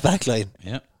good backline. half back line.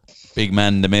 Yeah, big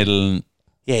man in the middle.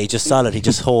 Yeah, he just solid. He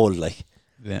just hold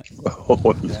Yeah,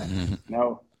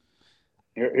 Now,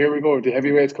 here we go. The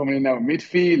heavyweights coming in now.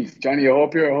 Midfield, Johnny. I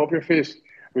hope you're fit.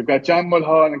 We've got John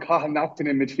Mulhall and Cathal Nocton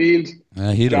in midfield.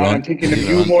 he'll John, run. I'm thinking a He'll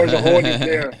few run. more to hold it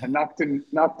there, and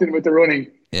Nocton with the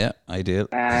running. Yeah, ideal.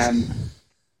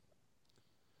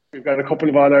 We've got a couple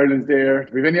of All Irelands there.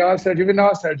 Do we have any All-Star? Do you have an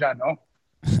All-Star, John? No.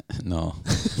 No.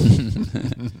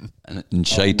 And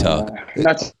shy talk.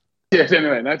 Not yet,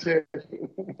 anyway. Not yet.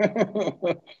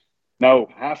 No,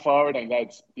 half forward, and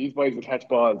lads. These boys will catch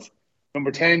balls.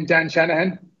 Number 10, Dan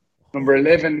Shanahan. Number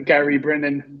 11, Gary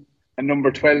Brennan. And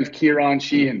number 12, Kieran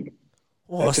Sheehan.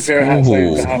 That's a fair half side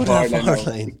with a half Good hour half line hour now.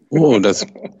 line. Oh, that's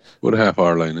good half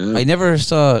hour line. Yeah. I never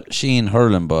saw Sheen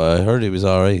hurling, but I heard he was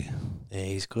alright. Yeah,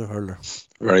 he's a good hurler.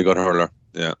 Very good hurler.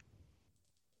 Yeah.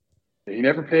 He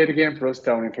never played a game for us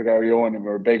down in Tregarrion, and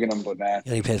we were begging him, but Yeah,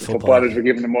 he played the football. footballers were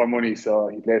giving him more money, so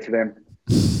he played for them.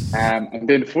 And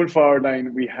then the full forward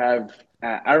line, we have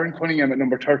Aaron Cunningham at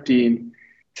number 13,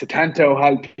 Satanta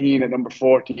O'Halpine at number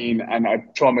 14, and I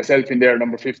throw myself in there at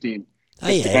number 15. Ah,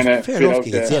 Just to yeah, kinda fair fill enough, out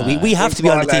Giggles. the- Yeah, we have to be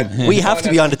on the team. Football We have to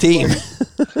be on the team.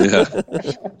 Yeah.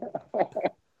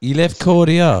 You left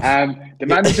Cody off. The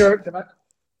manager,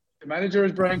 the manager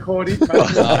is Brian Cody. The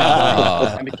manager is Brian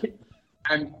Cody. And the kit,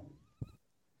 and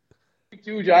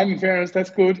you, John, in fairness, that's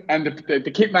good. And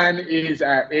the kit man is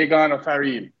Aegon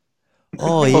O'Farrell.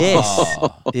 Oh, yes.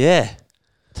 Yeah.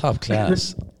 Top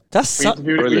class. That's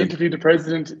We interviewed the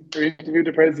president. We interviewed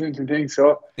the president and things.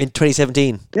 So in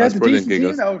 2017. yeah, That's it's a brilliant, decent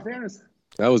team Giggles. now. In fairness,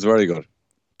 That was very good.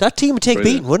 That team would take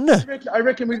Brilliant. beating, wouldn't it? I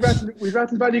reckon we'd rattle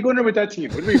Ballygunner with that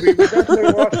team. Would we? We'd rattle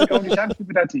the Washington County Championship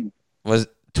with that team. Was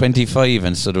 25,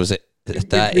 and so there was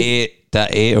that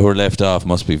eight who were left off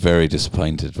must be very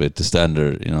disappointed with the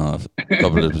standard, of a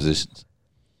couple of positions.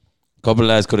 A couple of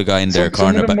lads could have got in their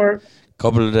Some of them cornerback. were.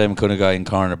 Couple of them could have got in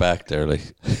cornerback there, like.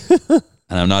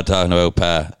 And I'm not talking about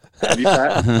Pa.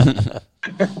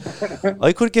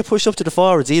 I couldn't get pushed up to the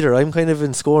forwards either. I'm kind of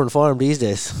in scoring form these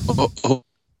days.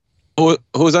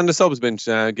 Who's on the subs bench,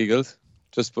 Giggles?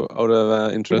 Just out of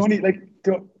The interest.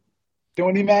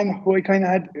 only man who I kind of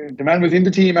had, the man was in the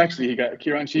team actually. He got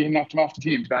Kieran Sheehan knocked him off the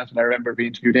team. And I remember we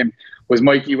interviewed him. Was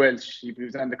Mikey Welsh. He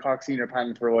was on the Cork senior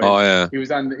panel for a while. Oh, yeah. He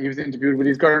was interviewed with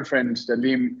his girlfriend that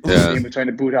Liam, Yeah. Liam was trying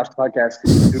to boot off the podcast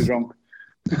because he was too drunk.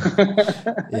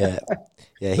 Yeah.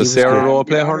 Yeah. He Does was Sarah good. Rowe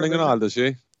play hurling and all, does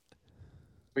she?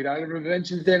 We'd honourable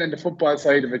mentions then on the football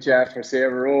side of it, yeah, for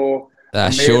Sarah Rowe.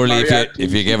 And Maeve Surely Moriarty,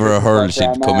 if you give her a hurl, she's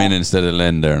she'd come in instead of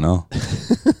Len there, no?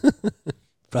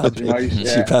 Probably. Right, She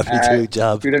yeah. probably do a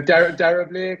job. We'd have Dara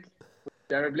Blake.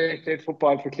 Dara Blake played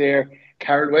football for Clare.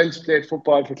 Carol Welch played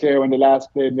football for Clare when they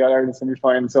last played in the All-Ireland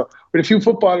semi-final. So we had a few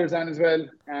footballers on as well.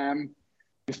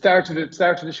 The start of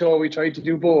the show, we tried to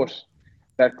do both.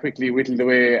 That quickly whittled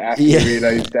away after Yeah. we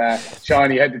realised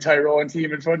Shawnee had the Tyrone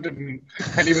team in front of him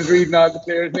and he was reading all the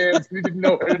players' names and he didn't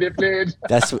know where they played.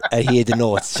 He had the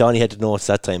notes. Shawnee had the notes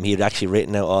that time. He had actually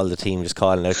written out all the team, just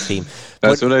calling out the team.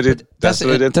 That's But- what I did. That's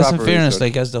what I did. That's in proper fairness, research.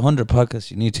 like as the 100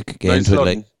 podcast, you need to get Nice into it.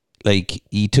 looking. Like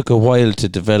he took a while to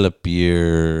develop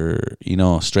your,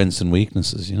 strengths and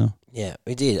weaknesses. Yeah,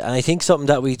 we did. And I think something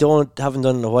that we haven't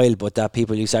done in a while, but that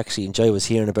people used to actually enjoy was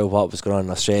hearing about what was going on in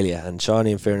Australia. And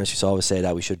Shawnee, in fairness, used to always say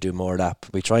that we should do more of that.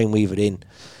 We try and weave it in.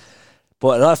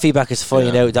 But a lot of feedback is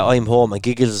finding out that I'm home and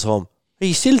Giggles is home. Are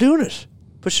you still doing it?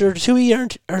 But sure, the two of you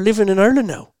are living in Ireland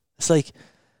now. It's like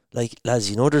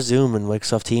lads, there's Zoom and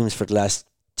Microsoft Teams for the last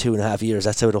 2.5 years.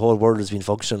 That's how the whole world has been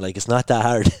functioning. Like, it's not that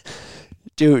hard.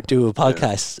 do a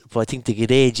podcast. But I think the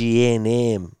G'day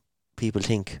name, people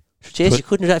think, Chase, you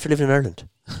couldn't do that if you're living in Ireland.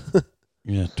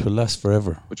 Yeah, to last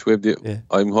forever. Which way do you, Yeah.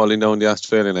 I'm holding down the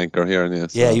Australian anchor here. And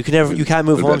yes, Yeah, you can't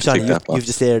move we'll home, have to tick Shawnee. that You've box.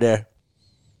 just stayed there.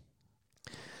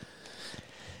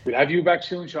 We'll have you back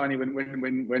soon, Shawnee,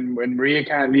 when Maria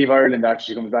can't leave Ireland after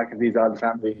she comes back and sees all the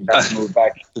family and has to move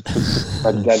back.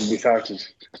 That'll be sorted.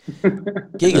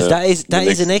 Giggles, that is The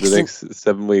an next excellent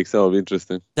 7 weeks. That'll be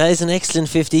interesting. that is an excellent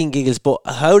 15 Giggles. But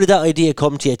how did that idea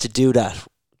come to you to do that?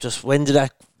 Just when did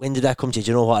that come to you? Do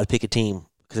you know what? I'll pick a team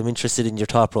because I'm interested in your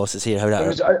thought process here. How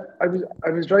that? I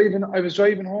was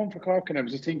driving home for Cork and I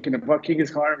was just thinking of what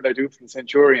Keegan's corner would I do for the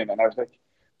Centurion, and I was like,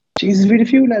 Jesus, we had a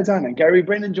few lads on, and Gary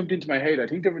Brennan jumped into my head. I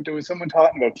think there was someone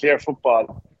talking about Clare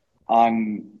football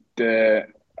on Today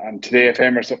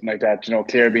FM or something like that.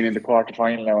 Clare being in the quarter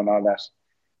final now and all that.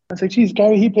 I was like, geez,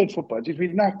 Gary, he played football. Geez, we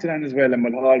knocked it on as well, and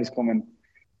Mulhall is coming.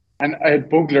 And I had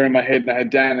Bugler in my head, and I had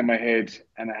Dan in my head,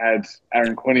 and I had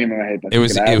Aaron Cunningham in my head. It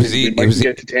was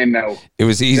get to 10 now. It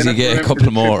was easy to get a couple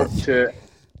more.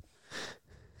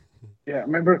 I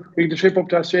remember we did the trip up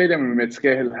to Australia when we met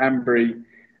Scahill Hambury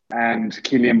and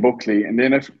Killian Buckley, and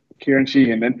then Kieran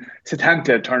Sheehan, and then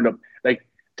Satanta turned up. Like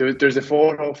there's a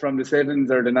photo from the 7s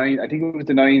or the 9s. I think it was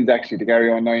the 9s actually, the Gary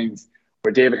on 9s,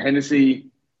 where David Hennessy,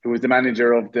 who was the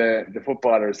manager of the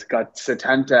footballers, got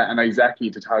Satanta and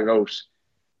Isaki to tag out,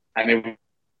 and it was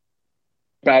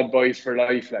bad boys for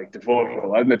life, like the photo,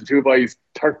 wasn't it? The two boys,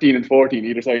 13 and 14,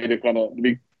 either side of kind of the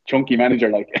big chunky manager,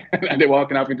 like, and they're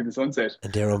walking off into the sunset.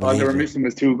 And they're All they were unbelievable. missing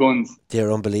was 2 guns.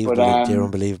 They're unbelievable. But, They're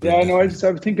unbelievable. Yeah, no, I was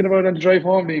thinking about it on the drive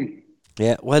home, Liam.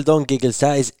 Yeah, well done, Giggles.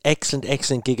 That is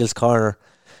excellent Giggles corner.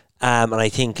 And I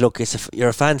think, look, you're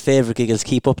a fan favourite, Giggles.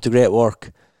 Keep up the great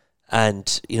work.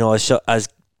 And as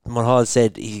Mulhall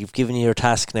said you've given you your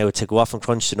task now to go off and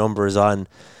crunch the numbers on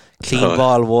clean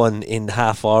ball one in the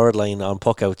half forward line on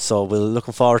puck out. So we're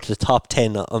looking forward to the top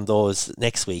 10 on those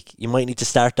next week. You might need to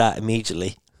start that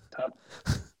immediately.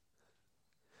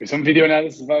 There's some video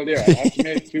analysis out there. I have to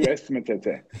make a few estimates, I'd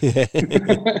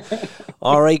say.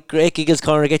 All right, great. Giggles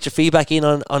Corner, get your feedback in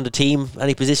on the team.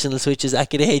 Any positional switches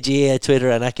at G'dayGA at Twitter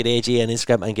and at G'dayGA on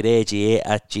Instagram and G'dayGA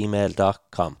at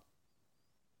gmail.com.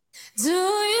 Do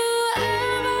you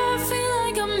ever feel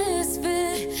like a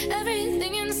misfit?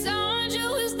 Everything inside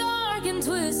you is dark and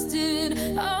twisted.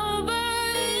 Oh,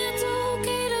 but it's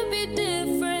okay to be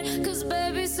different. Cause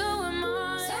baby, so am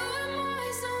I. So am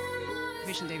I, so am I.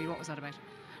 Vision, Davey, what was that about?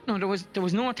 No, there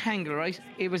was no tangle, right?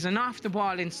 It was an off the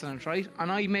ball incident, right?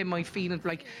 And I made my feeling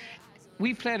like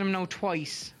we've played him now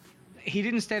twice. He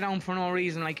didn't stay down for no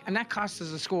reason, like, and that cost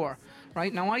us a score,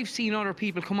 right? Now I've seen other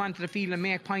people come onto the field and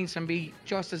make points and be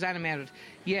just as animated.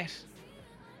 Yet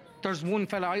there's one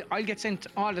fella I'll get sent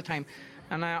all the time,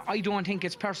 and I don't think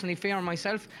it's personally fair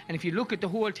myself. And if you look at the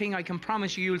whole thing, I can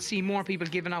promise you'll see more people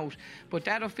giving out. But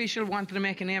that official wanted to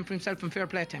make a name for himself, and fair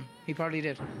play to him. He probably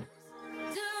did.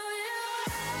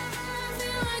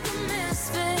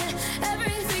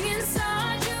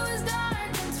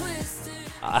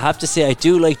 I have to say, I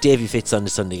do like Davy Fitz on the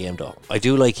Sunday game, though. I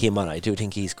do like him on it. I do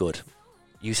think he's good.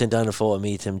 You sent down a photo of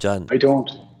me to him, John. I don't.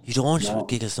 You don't? No.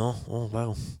 Giggles, no? Oh,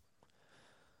 wow.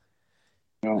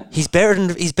 No. He's better than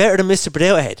Mr.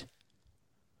 Burdell ahead.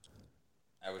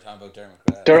 We're talking about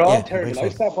Dermot. They're all Yeah, terrible. I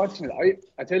right. stopped watching it.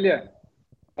 I tell you,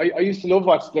 I used to love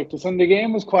watching. Like, the Sunday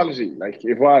game was quality. Like,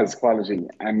 it was quality.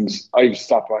 And I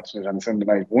stopped watching it on Sunday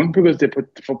night. One, because they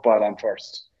put the football on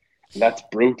first. And that's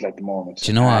brutal at the moment. Do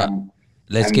you know what? And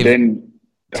then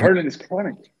the hurling is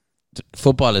chronic.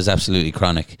 Football is absolutely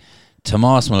chronic.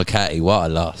 Tomas Mulcahy,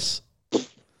 what a loss.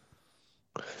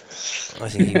 I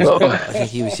think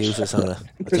he was useless on it.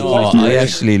 No, I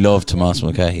actually love Tomas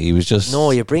Mulcahy. He was just...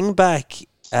 No, you bring back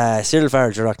Cyril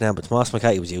Farage or Rocknan, but Tomas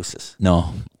Mulcahy was useless.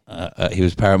 No, he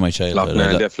was part of my childhood.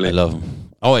 Loughnane, definitely. I love him.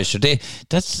 Oh, I should.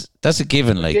 That's a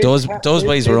given. Like those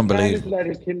boys were unbelievable.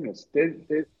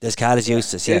 Des Cahill is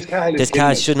useless. Yeah, Des Cahill is Des Cahill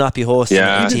killing should not be hosting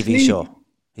Yeah. a TV show.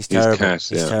 He's terrible. cat,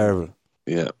 He's yeah. terrible.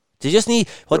 Yeah. They just need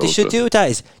what they should Also- do with that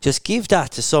is just give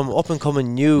that to some up and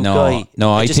coming new guy.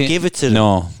 No, and I just think give it to them.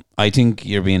 No, I think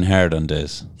you're being hard on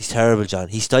Des. He's terrible, John.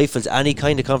 He stifles any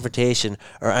kind of confrontation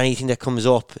or anything that comes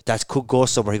up that could go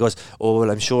somewhere. He goes, "Oh well,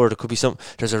 I'm sure there could be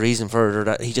there's a reason for it," or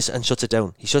that. He just and shuts it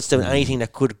down. He shuts down anything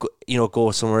that could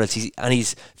go somewhere else.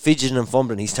 He's fidgeting and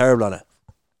fumbling. He's terrible on it.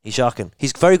 He's shocking.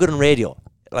 He's very good on radio.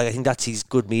 Like, I think that's his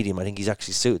good medium. I think he's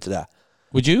actually suited to that.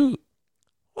 Would you?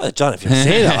 Well, John, if you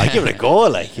say that, I give it a go,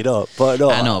 like, But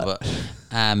no, I know, but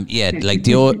yeah, like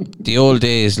the old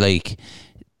days, like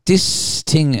this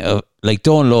thing of like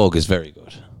Don Logue is very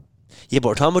good. Yeah, but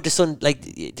we're talking about the Sun, like,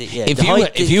 yeah. If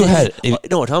we're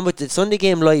talking about the Sunday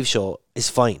game live show is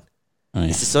fine. Right.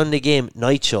 It's the Sunday game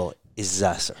night show is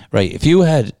disaster. Right, if you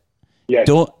had Yes.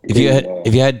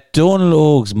 if you had Don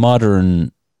Logue's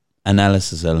modern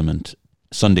analysis element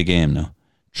Sunday game now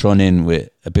thrown in with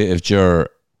a bit of Jur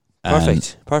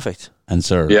Perfect. and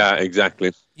Sir. Yeah,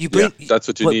 exactly. You bring, Yeah, that's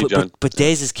what you need, John. But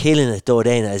Des is killing it though.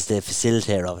 Then as the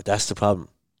facilitator of it, that's the problem.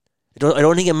 I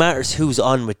don't think it matters who's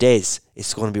on with Des.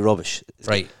 It's going to be rubbish.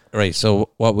 Right. So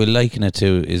what we're liking it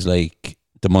to is like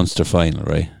the Munster final,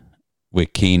 right?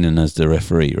 With Keenan as the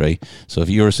referee, right? So if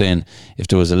you were saying if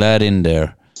there was a lad in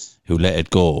there who let it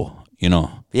go, Yeah,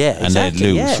 and let it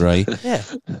exactly, loose, yeah. right? Yeah.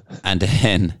 And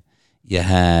then you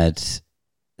had,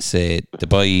 say, the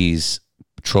boys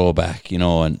throw back,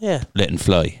 and Yeah. letting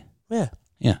fly. Yeah.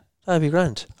 Yeah. That'd be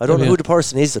grand. I don't know Yeah. who the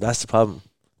person is, though. That's the problem.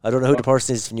 I don't know who the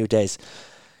person is for New Days.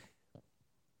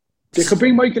 They could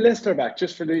bring Michael Lester back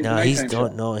just for the No, nighttime he's show.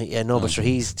 done. No, but sure,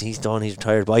 he's done. He's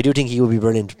retired. But I do think he would be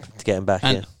brilliant to get him back.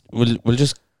 And we'll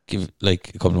just give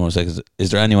like a couple more seconds.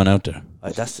 Is there anyone out there?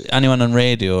 That's Anyone on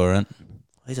radio or anything?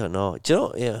 I don't know. Do you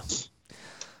know? Yeah.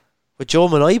 But Joe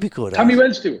Malloy be good. Tommy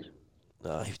Welch do it.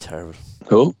 No, he'd be terrible.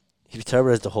 Who? He'd be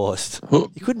terrible as the host.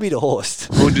 Who? He couldn't be the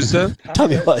host. Who'd you say?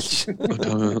 Tommy Welch.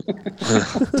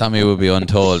 Tommy would be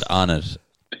untold on it.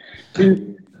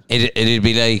 It'd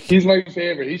be like, He's my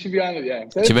favourite. He should be on it, yeah.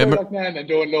 Do you remember- Loughnane and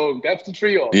Don Logue. That's the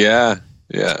trio. Yeah.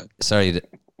 sorry, do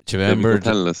you remember? Maybe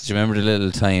tell us. Do you remember the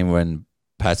little time when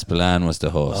Pat Spillane was the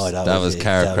host? Oh, that was it.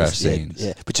 car That crash was it. scenes.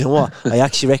 Yeah. But you know what? I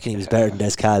actually reckon he was better than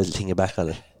Des Cahill thinking back on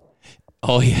it.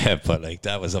 Oh yeah, but like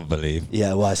that was unbelievable.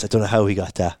 Yeah, it was. I don't know how he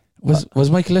got that. Was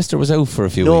Michael Lester was out for a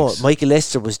few No, weeks? Michael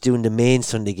Lester was doing the main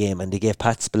Sunday game and they gave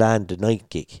Pat Spillane the night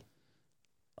gig.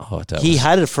 Oh, that He was,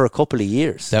 had it for a couple of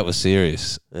years. that was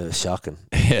serious. It was shocking.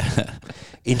 Yeah.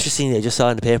 Interestingly, I just saw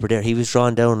in the paper there, he was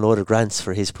drawing down a load of grants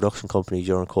for his production company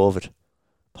during COVID.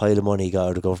 Pile of money he got out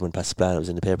of the government, passed the plan. It was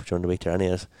in the paper during the week there,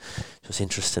 anyways. Just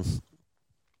interesting.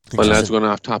 Well, lads, going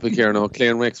off topic here now.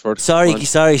 Clare and Wexford. Sorry, Come on.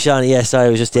 sorry, Shawnee. Yeah, sorry,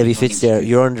 it was just Debbie Fitz there.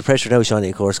 You're under pressure now, Shawnee,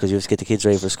 of course, because you have to get the kids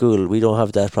ready for school. We don't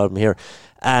have that problem here.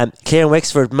 Clare and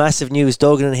Wexford, massive news.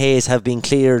 Duggan and Hayes have been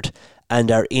cleared and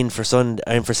are in for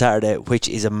Saturday, which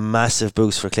is a massive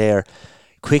boost for Clare.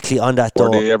 Quickly on that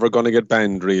Are though. they ever going to get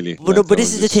banned, really? But, no, but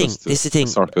this is the thing. This is the thing.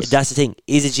 Circus. That's the thing.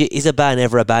 Is a ban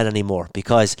ever a ban anymore?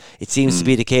 Because it seems to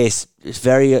be the case. It's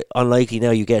very unlikely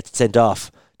now you get sent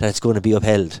off that it's going to be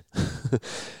upheld.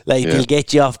 Like they'll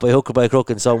get you off by hook or by crook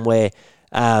in some way.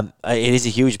 It is a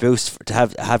huge boost to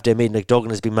have them in. Like Duggan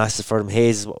has been massive for them.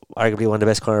 Hayes is arguably one of the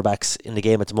best cornerbacks in the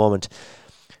game at the moment.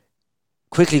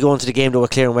 Quickly going to the game though with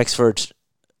Clare and Wexford.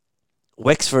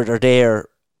 Wexford are there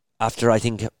after, I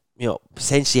think,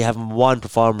 essentially having one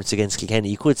performance against Kilkenny.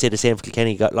 You could say the same for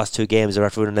Kilkenny. Got lost 2 games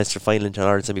after winning Leinster final into an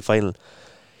Ireland semi-final.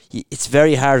 It's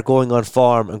very hard going on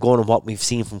form and going on what we've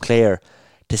seen from Clare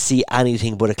to see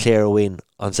anything but a Clare win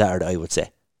on Saturday, I would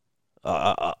say.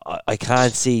 I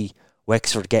can't see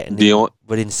Wexford getting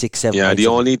within 6-7 Yeah, points the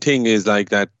of it. only thing is like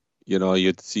that,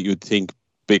 you'd think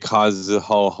because of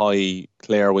how high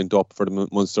Clare went up for the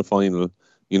Munster final,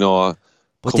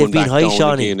 But coming they've been back high, down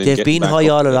Shawnee. again and They've getting been back high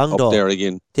up, all along, up though. there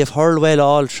again. They've hurled well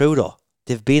all through, though.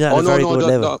 They've been at a very good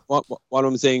level. What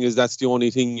I'm saying is that's the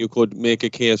only thing you could make a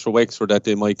case for Wexford, that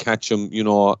they might catch them,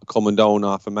 coming down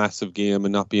off a massive game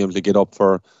and not be able to get up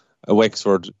for a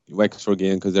Wexford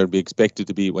game because they'd be expected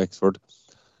to beat Wexford.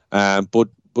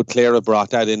 But Clare have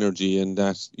brought that energy and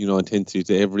that intensity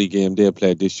to every game they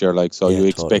played this year. Like, so you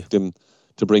expect them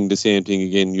to bring the same thing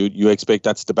again. You expect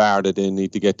that's the bar that they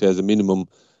need to get to as a minimum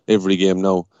every game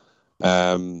now.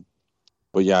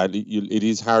 But yeah, it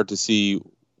is hard to see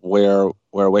where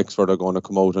Wexford are going to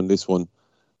come out on this one.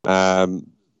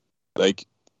 Like,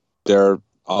 they're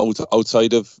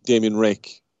outside of Damien Reck.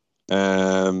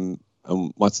 And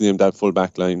what's the name of that full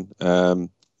back line?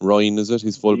 Ryan, is it?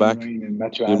 His full back.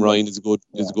 Ryan is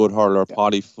a good hurler.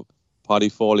 Paddy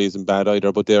Foley isn't bad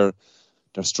either, but they're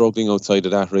struggling outside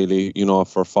of that, really.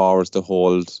 For forwards to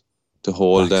hold,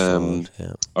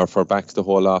 or for backs to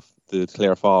hold off the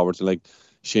Clare forwards. Like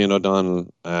Shane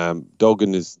O'Donnell,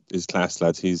 Duggan is class,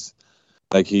 lads. He's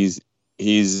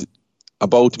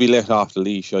about to be let off the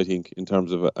leash, I think, in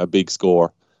terms of a big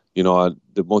score. The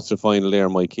Munster final there,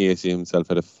 Mike Casey himself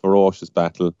had a ferocious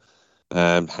battle,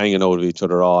 hanging out of each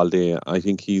other all day. I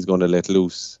think he's going to let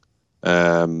loose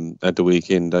at the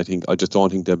weekend. I just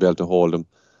don't think they'll be able to hold him.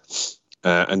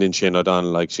 And then Shane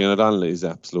O'Donnell is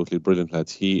absolutely brilliant,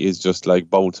 lads. He is just like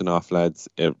bouncing off lads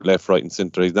left, right and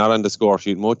centre. He's not on the score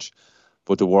sheet much,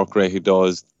 but the work rate he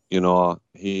does,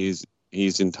 he's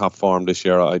in top form this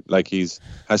year.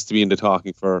 Has to be in the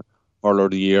talking for hurler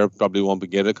of the year. Probably won't be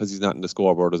get it because he's not in the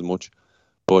scoreboard as much.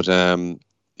 But I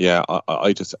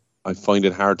find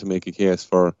it hard to make a case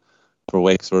for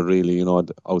Wexford, really,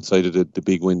 outside of the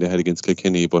big win they had against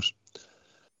Kilkenny. But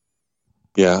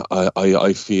yeah,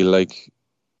 I feel like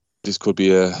this could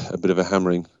be a bit of a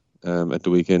hammering at the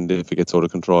weekend if it gets out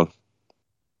of control.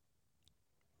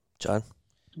 John?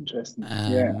 Interesting.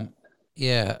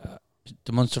 Yeah,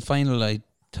 the Munster final, I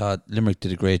thought Limerick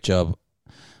did a great job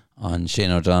on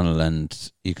Shane O'Donnell,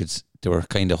 and they were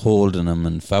kind of holding him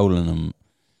and fouling him,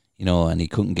 and he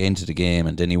couldn't get into the game,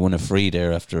 and then he won a free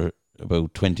there after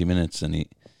about 20 minutes, and he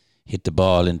hit the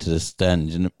ball into the stand.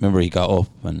 You remember he got up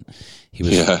and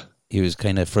he was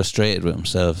kind of frustrated with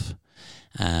himself.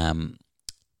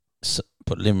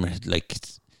 But Limerick, like,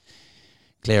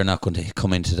 Clare, not going to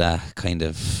come into that kind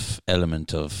of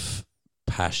element of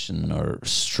passion or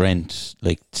strength,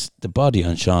 like the body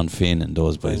on Sean Finn and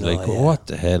those boys. What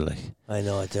the hell? Like, I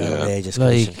know, they're outrageous.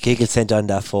 Giggle sent on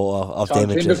that photo of them.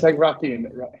 He looks like Rocky.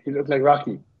 He looked like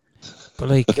Rocky. But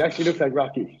like, he actually looks like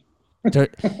Rocky. They're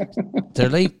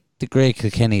like the great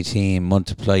Kilkenny team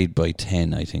multiplied by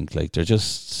 10. I think like they're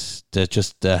just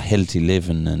healthy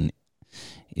living, and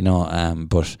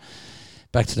but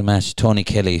back to the match. Tony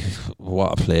Kelly,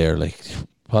 what a player! Like,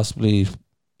 possibly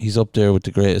he's up there with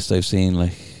the greatest I've seen.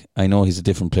 Like, I know he's a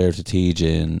different player to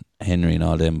TJ and Henry and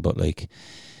all them, but like,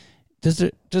 does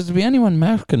there be anyone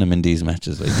marking him in these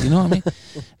matches? Like, you know what I mean?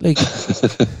 Like,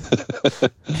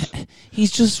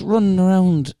 he's just running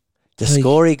around. The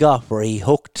score he got where he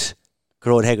hooked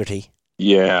Gerard Hegarty,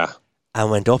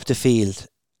 and went up the field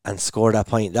and scored that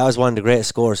point. That was one of the greatest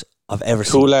scores I've ever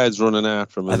seen. Two lads running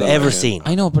after him. I've ever seen.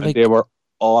 I know, but like, they were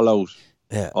all out.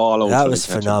 Yeah, all out. That was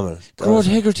phenomenal. Gerard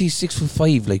Hegarty's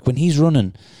 6'5". Like, when he's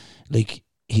running, like,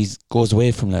 he goes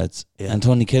away from lads. Yeah. And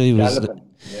Tony Kelly was Galloping.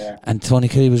 Yeah. and Tony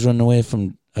Kelly was running away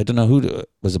from, I don't know who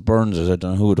was it, Burns, or I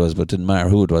don't know who it was, but it didn't matter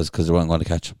who it was because they weren't going to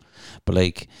catch him. But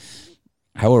like,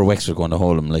 how are Wexford going to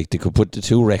hold him? Like, they could put the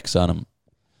 2 wrecks on him,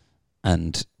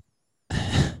 and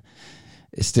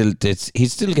he'd still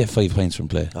get 5 points from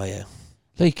play. Oh yeah.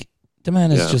 Like, the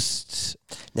man is Yeah. just.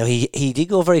 Now he did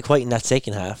go very quiet in that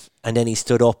second half, and then he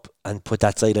stood up and put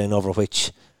that sideline over,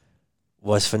 which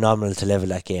was phenomenal to level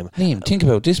that game. Liam, think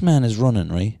about it. This man is running,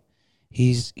 right?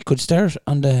 He could start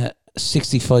on the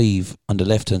 65 on the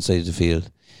left hand side of the field.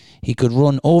 He could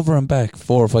run over and back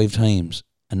 4 or 5 times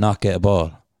and not get a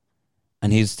ball.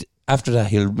 And after that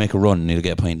he'll make a run and he'll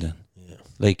get a point in. Yeah.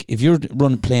 Like, if you're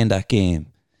playing that game,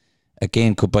 a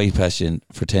game could bypass you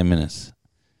for 10 minutes.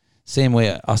 Same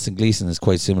way Austin Gleeson is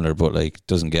quite similar, but like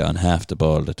doesn't get on half the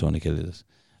ball that Tony Kelly does.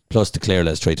 Plus the Clare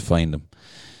lads try to find him.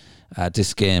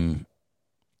 This game,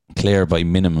 Clare by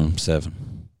minimum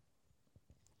 7.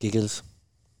 Giggles.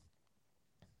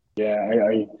 Yeah,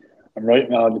 I'm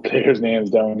writing all the players' names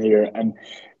down here, and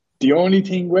the only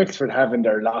thing Wexford have in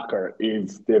their locker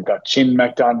is they've got Chin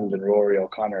MacDonald and Rory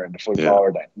O'Connor in the full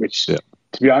forward line, which, to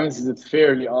be honest, is a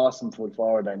fairly awesome full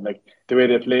forward line. Like, the way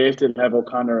they play it, they'll have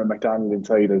O'Connor and MacDonald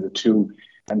inside as a 2,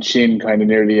 and Chin kind of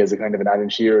nearly as a kind of an Alan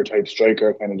Shearer type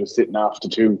striker, kind of just sitting off the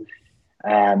 2.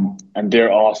 And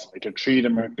they're awesome. Like, 3 of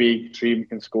them are big, 3 of them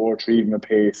can score, 3 of them are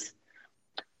pace.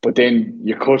 But then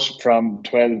you cut from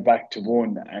 12 back to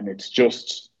 1, and it's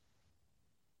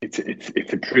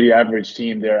a pretty average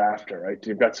team thereafter, right?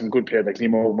 You've got some good players, like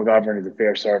Liam McGovern is a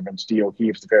fair servant, Dee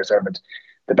O'Keefe's a fair servant.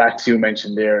 The backs you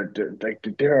mentioned there,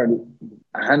 they're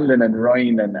Hanlon and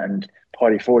Ryan and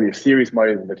Paddy Foley have serious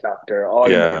miles of the clock. They're all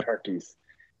in their 30s.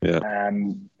 Yeah.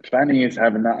 Fanning is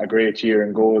having not a great year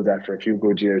in goals after a few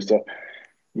good years. So,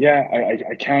 yeah,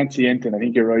 I can't see anything. I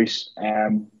think you're right.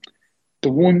 The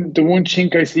one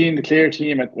chink I see in the Clare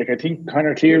team, like, I think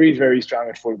Conor Cleary is very strong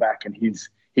at full back, and he's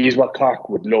what Cork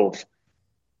would love.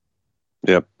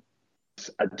 Yep.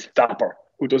 A stopper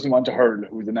who doesn't want to hurl,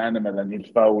 who's an animal, and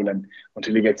he'll foul and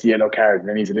until he gets a yellow card, and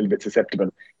then he's a little bit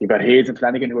susceptible. You've got Hayes and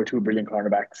Flanagan, who are 2 brilliant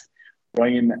cornerbacks.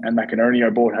 Ryan and McInerney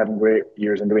are both having great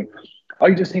years in the wing.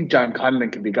 I just think John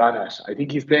Conlon can be got at. I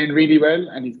think he's playing really well,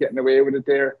 and he's getting away with it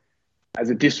there as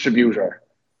a distributor.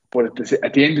 But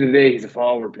at the end of the day, he's a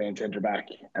forward playing centre-back,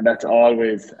 and that's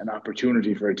always an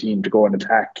opportunity for a team to go and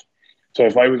attack. So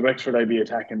if I was Wexford, I'd be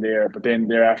attacking there. But then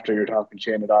thereafter, you're talking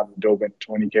Shane O'Donnell, Duggan,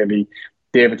 Tony Kelly.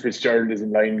 David Fitzgerald is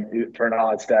in line for an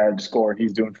odd star to score, and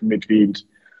he's doing from midfield.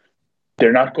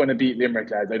 They're not going to beat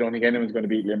Limerick, lads. I don't think anyone's going to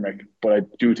beat Limerick. But I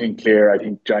do think Clare, I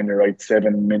think, John, you're right,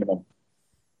 7 minimum.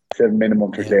 7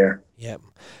 minimum for Clare. Yeah,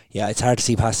 it's hard to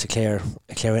see past the Clare.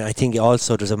 I think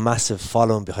also there's a massive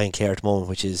following behind Clare at the moment,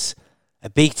 which is a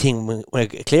big thing. When a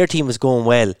Clare team is going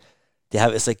well,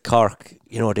 it's like Cork,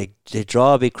 they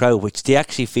draw a big crowd, which they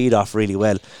actually feed off really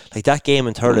well. Like that game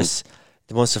in Thurles,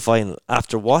 the Munster final,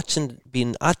 after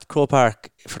being at Croke Park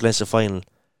for the Leinster final,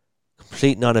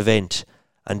 complete non-event,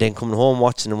 and then coming home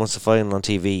watching the Munster final on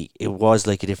TV, it was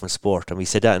like a different sport. And we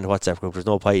said that in the WhatsApp group, there's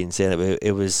no point in saying it,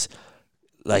 it was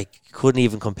like, couldn't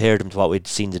even compare them to what we'd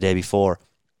seen the day before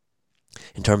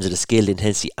in terms of the skill, the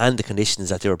intensity and the conditions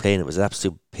that they were playing. It was an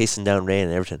absolute pissing down rain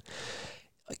and everything.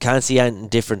 I can't see anything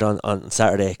different on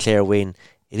Saturday. Clare win.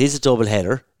 It is a double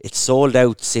header. It's sold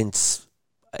out since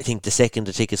I think the second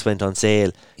the tickets went on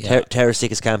sale. Terrace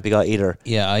tickets can't be got either.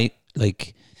 Yeah,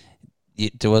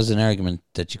 there was an argument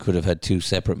that you could have had 2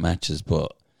 separate matches,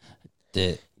 but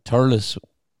the Thurles,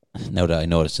 now that I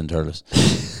know it's in Thurles,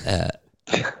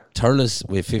 Thurles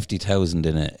with 50,000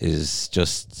 in it is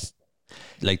just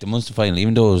like the Munster final.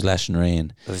 Even though it was lashing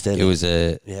rain, it was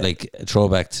a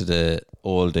throwback to the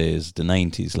old days, the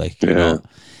 90s.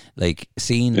 Like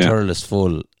seeing Thurles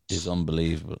full is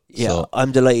unbelievable. Yeah, so,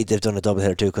 I'm delighted they've done a double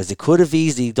header too, because they could have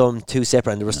easily done 2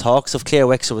 separate. And there was talks of Clare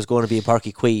Wexford was going to be in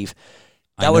Páirc Uí Chaoimh.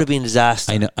 That would have been a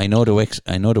disaster. I know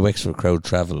the Wexford crowd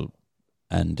travel,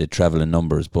 and they travel in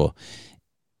numbers, but.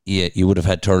 Yeah, you would have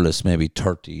had Thurles maybe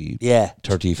 30,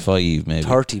 35 maybe.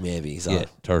 30 maybe. Yeah,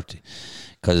 30.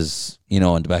 Because,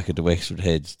 on the back of the Wexford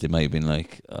heads, they might have been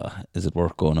like, is it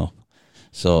worth going up?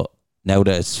 So now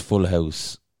that it's full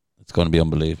house, it's going to be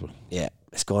unbelievable. Yeah,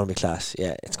 it's going to be class.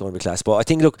 Yeah, it's going to be class. But I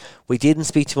think, look, we didn't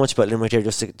speak too much about Limerick there,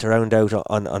 just to round out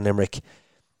on Limerick.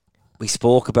 We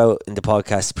spoke about in the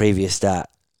podcast previous that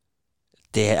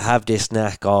they have this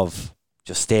knack of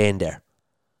just staying there.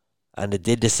 And they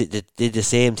did the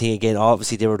same thing again.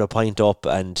 Obviously, they were the point up,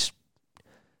 and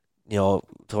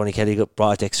Tony Kelly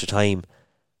brought extra time,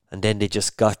 and then they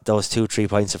just got those 2-3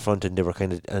 points in front, and they were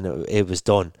it was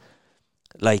done.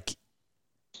 Like,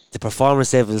 the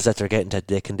performance levels that they're getting, that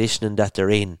the conditioning that they're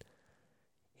in,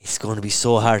 it's going to be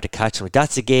so hard to catch them.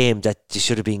 That's a game that they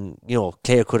should have been,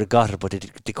 Clare could have got it, but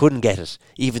they couldn't get it,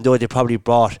 even though they probably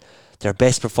brought their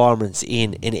best performance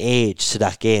in age to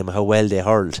that game, how well they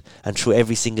hurled and threw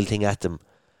every single thing at them.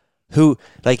 Who,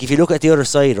 like, if you look at the other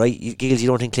side, right, Giggles, you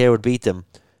don't think Clare would beat them.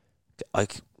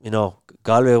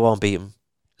 Galway won't beat them.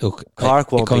 Look,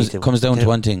 Cork won't beat them. It comes down to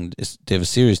one thing. They have a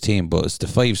serious team, but it's the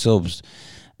 5 subs.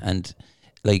 And,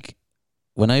 like,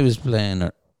 when I was playing,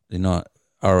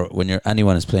 or when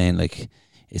anyone is playing, like,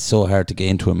 it's so hard to get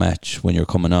into a match when you're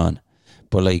coming on.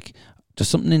 But, like, there's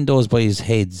something in those boys'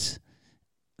 heads.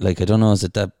 Like, I don't know, is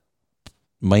it that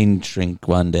mind shrink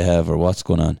one they have or what's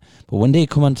going on? But when they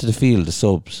come onto the field, the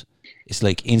subs, it's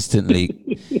like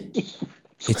instantly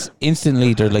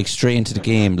they're like straight into the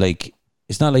game. Like,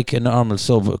 it's not like a normal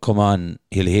sub come on,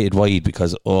 he'll hit it wide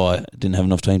because I didn't have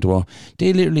enough time to walk.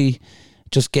 They literally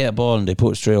just get a ball and they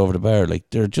put it straight over the bar. Like,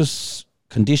 they're just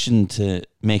conditioned to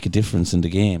make a difference in the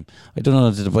game. I don't know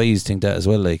if the boys think that as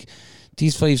well. Like,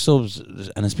 these 5 subs,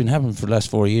 and it's been happening for the last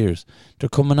 4 years, they're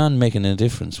coming on making a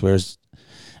difference,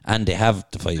 and they have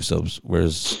the 5 subs,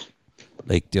 whereas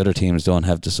like the other teams don't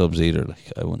have the subs either,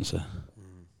 like, I wouldn't say.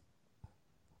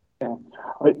 Yeah.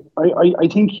 I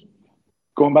think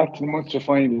going back to the Munster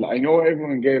final, I know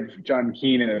everyone gave John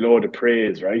Keenan a load of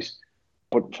praise, right?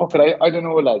 But fuck it, I don't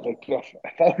know, like a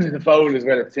foul is a foul as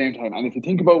well at the same time. And if you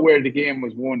think about where the game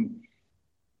was won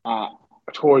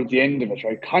towards the end of it,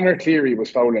 right? Conor Cleary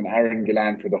was fouling Aaron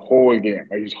Gillan for the whole game,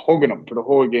 right? He was hugging him for the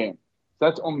whole game.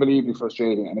 That's unbelievably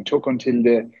frustrating. And it took until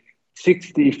the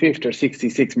 65th or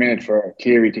 66th minute for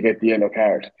Cleary to get the yellow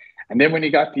card. And then when he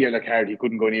got the yellow card, he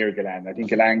couldn't go near Gillan. I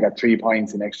think Gillan got 3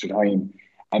 points in extra time.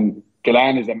 And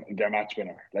Gillan is their match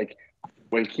winner. Like,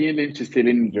 while Cian Lynch is still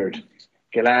injured,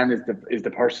 Gillan is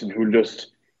the person who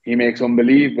he makes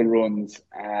unbelievable runs.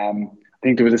 I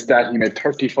think there was a stat, he made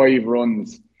 35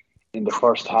 runs in the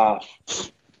first half.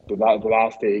 The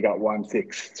last day he got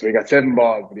 1-6. So he got 7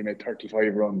 balls, but he made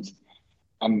 35 runs.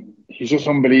 And he's just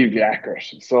unbelievably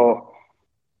accurate. So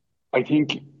I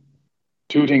think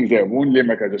 2 things there. One,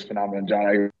 Limerick are just phenomenal, John.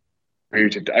 I agree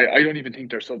with you. I don't even think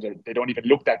they're subs. They don't even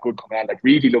look that good coming out. Like,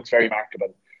 Reedy looks very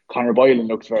marketable. Conor Boylan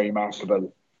looks very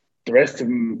marketable. The rest of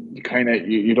them,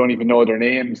 you don't even know their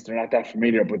names. They're not that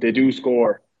familiar, but they do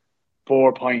score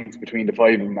 4 points between the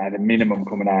 5 of them at a minimum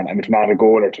coming on, and if not a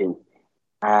goal or 2.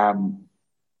 But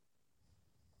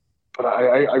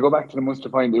I go back to the Munster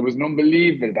point. It was an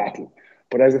unbelievable battle.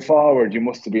 But as a forward, you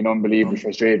must have been unbelievably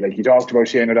frustrated. Like, you talked about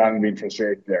Shane O'Donnell being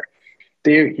frustrated there.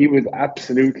 He was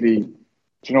absolutely,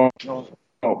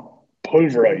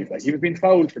 pulverised. Like, he was being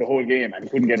fouled for the whole game and he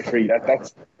couldn't get it free.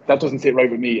 That doesn't sit right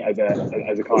with me as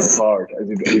a corner forward,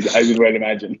 as you'd well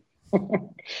imagine.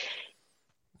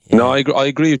 No, I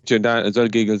agree with you on that as well,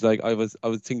 Giggles. Like, I was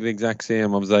thinking the exact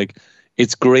same. I was like,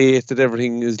 it's great that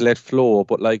everything is let flow,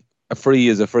 but like, a free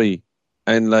is a free,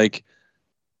 and like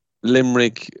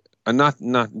Limerick. And not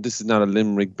this is not a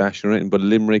Limerick bash or anything, but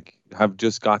Limerick have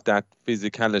just got that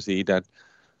physicality that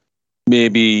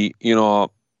maybe, a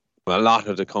lot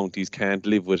of the counties can't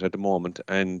live with at the moment.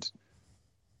 And,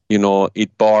 it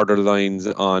borderlines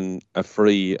on a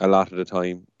free a lot of the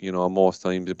time. Most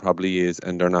times it probably is,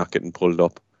 and they're not getting pulled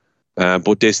up.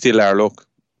 But they still are,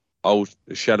 out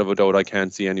a shadow of a doubt, I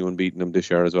can't see anyone beating them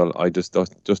this year as well. I just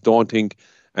don't think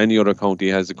any other county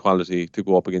has the quality to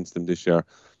go up against them this year.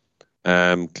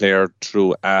 Clare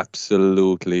threw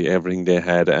absolutely everything they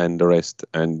had and the rest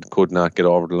and could not get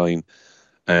over the line.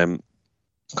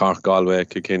 Cork, Galway,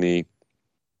 Kilkenny,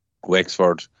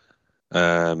 Wexford,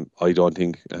 I don't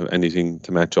think have anything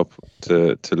to match up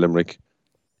to Limerick.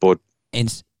 But in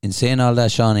saying all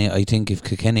that, Shawnee, I think if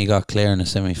Kilkenny got Clare in a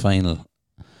semi-final,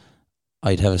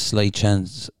 I'd have a slight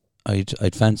chance.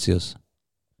 I'd fancy us.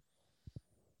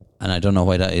 And I don't know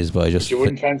why that is, but I just... You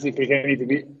wouldn't fancy Kilkenny to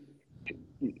beat...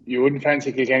 You wouldn't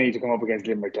fancy Kilkenny to come up against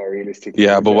Limerick, though, realistically.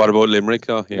 Yeah, but what about Limerick,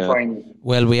 though? Yeah.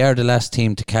 Well, we are the last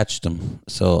team to catch them,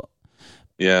 so...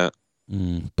 Yeah.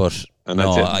 But... And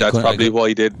no, that's probably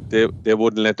why they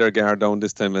wouldn't let their guard down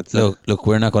this time. Look,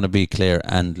 we're not going to beat Clare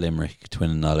and Limerick to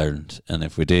win in All-Ireland. And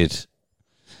if we did,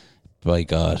 by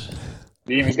God...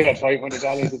 Liam has got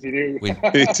 $500 if you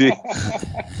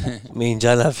do. Me and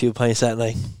John have a few pints that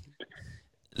night.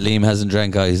 Liam hasn't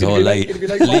drank his whole life.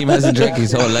 Liam hasn't drank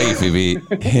his whole life.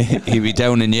 He'd be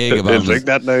down in Jaeger bombs. Drink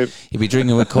that now. He'd be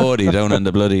drinking with Cody down on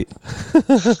the bloody.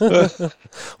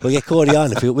 We'll get Cody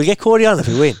on if we win.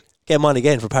 Get him on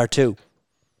again for part 2.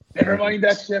 Never mind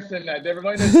that Shefflin lad. Never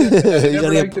mind that Shefflin lad. I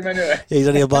never liked him anyway. Yeah, he's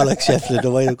only a bollocks Shefflin.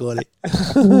 Don't mind Cody.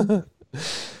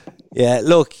 Yeah,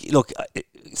 look.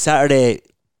 Saturday,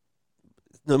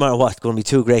 no matter what, going to be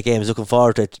 2 great games. Looking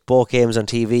forward to it. Both games on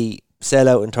TV. Sell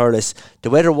out in Thurles. The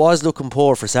weather was looking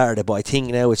poor for Saturday, but I think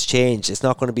now it's changed. It's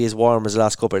not going to be as warm as the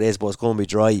last couple of days, but it's going to be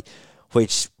dry,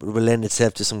 which will lend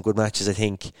itself to some good matches, I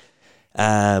think.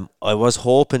 I was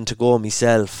hoping to go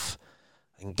myself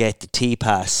and get the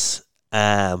T-Pass,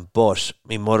 but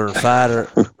my mother and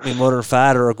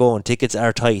father are going. Tickets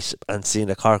are tight, and seeing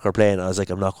the Cork are playing, I was like,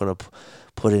 I'm not going to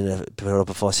put up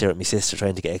a fuss here with my sister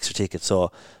trying to get extra tickets.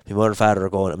 So my mother and father are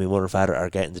going, and my mother and father are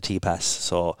getting the T-Pass.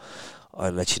 So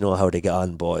I'll let you know how they get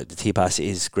on, but the T-Pass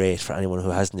is great for anyone who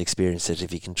hasn't experienced it.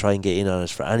 If you can try and get in on it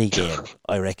for any game,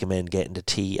 I recommend getting the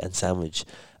tea and sandwich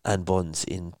and buns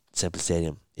in Semple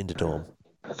Stadium, in the Dome.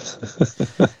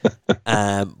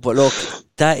 But look,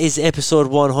 that is episode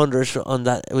 100. On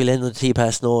that, we'll end on the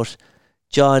T-Pass note.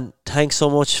 John, thanks so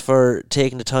much for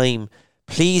taking the time.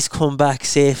 Please come back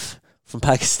safe from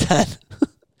Pakistan.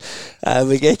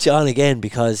 We'll get you on again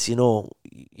because, you know,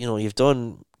 you've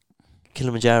done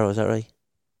Kilimanjaro, is that right?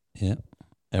 Yeah,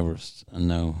 Everest, and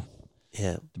now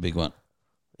the big one.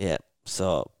 Yeah.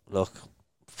 So look,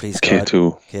 please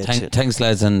K2. Thanks,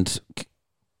 lads, and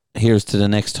here's to the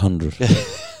next 100.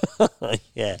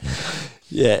 Yeah.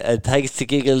 And thanks to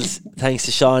Giggles, thanks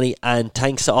to Shawnee, and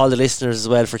thanks to all the listeners as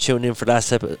well for tuning in for the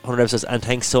last 100 episodes, and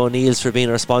thanks to O'Neill's for being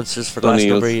our sponsors for the last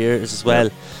number of years as well.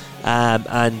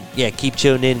 And keep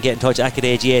tuning in, get in touch at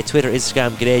GetAGA, Twitter,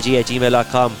 Instagram,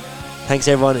 GetAGA@gmail.com. Thanks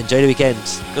everyone, enjoy the weekend.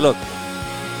 Good luck.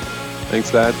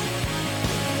 Thanks, lads.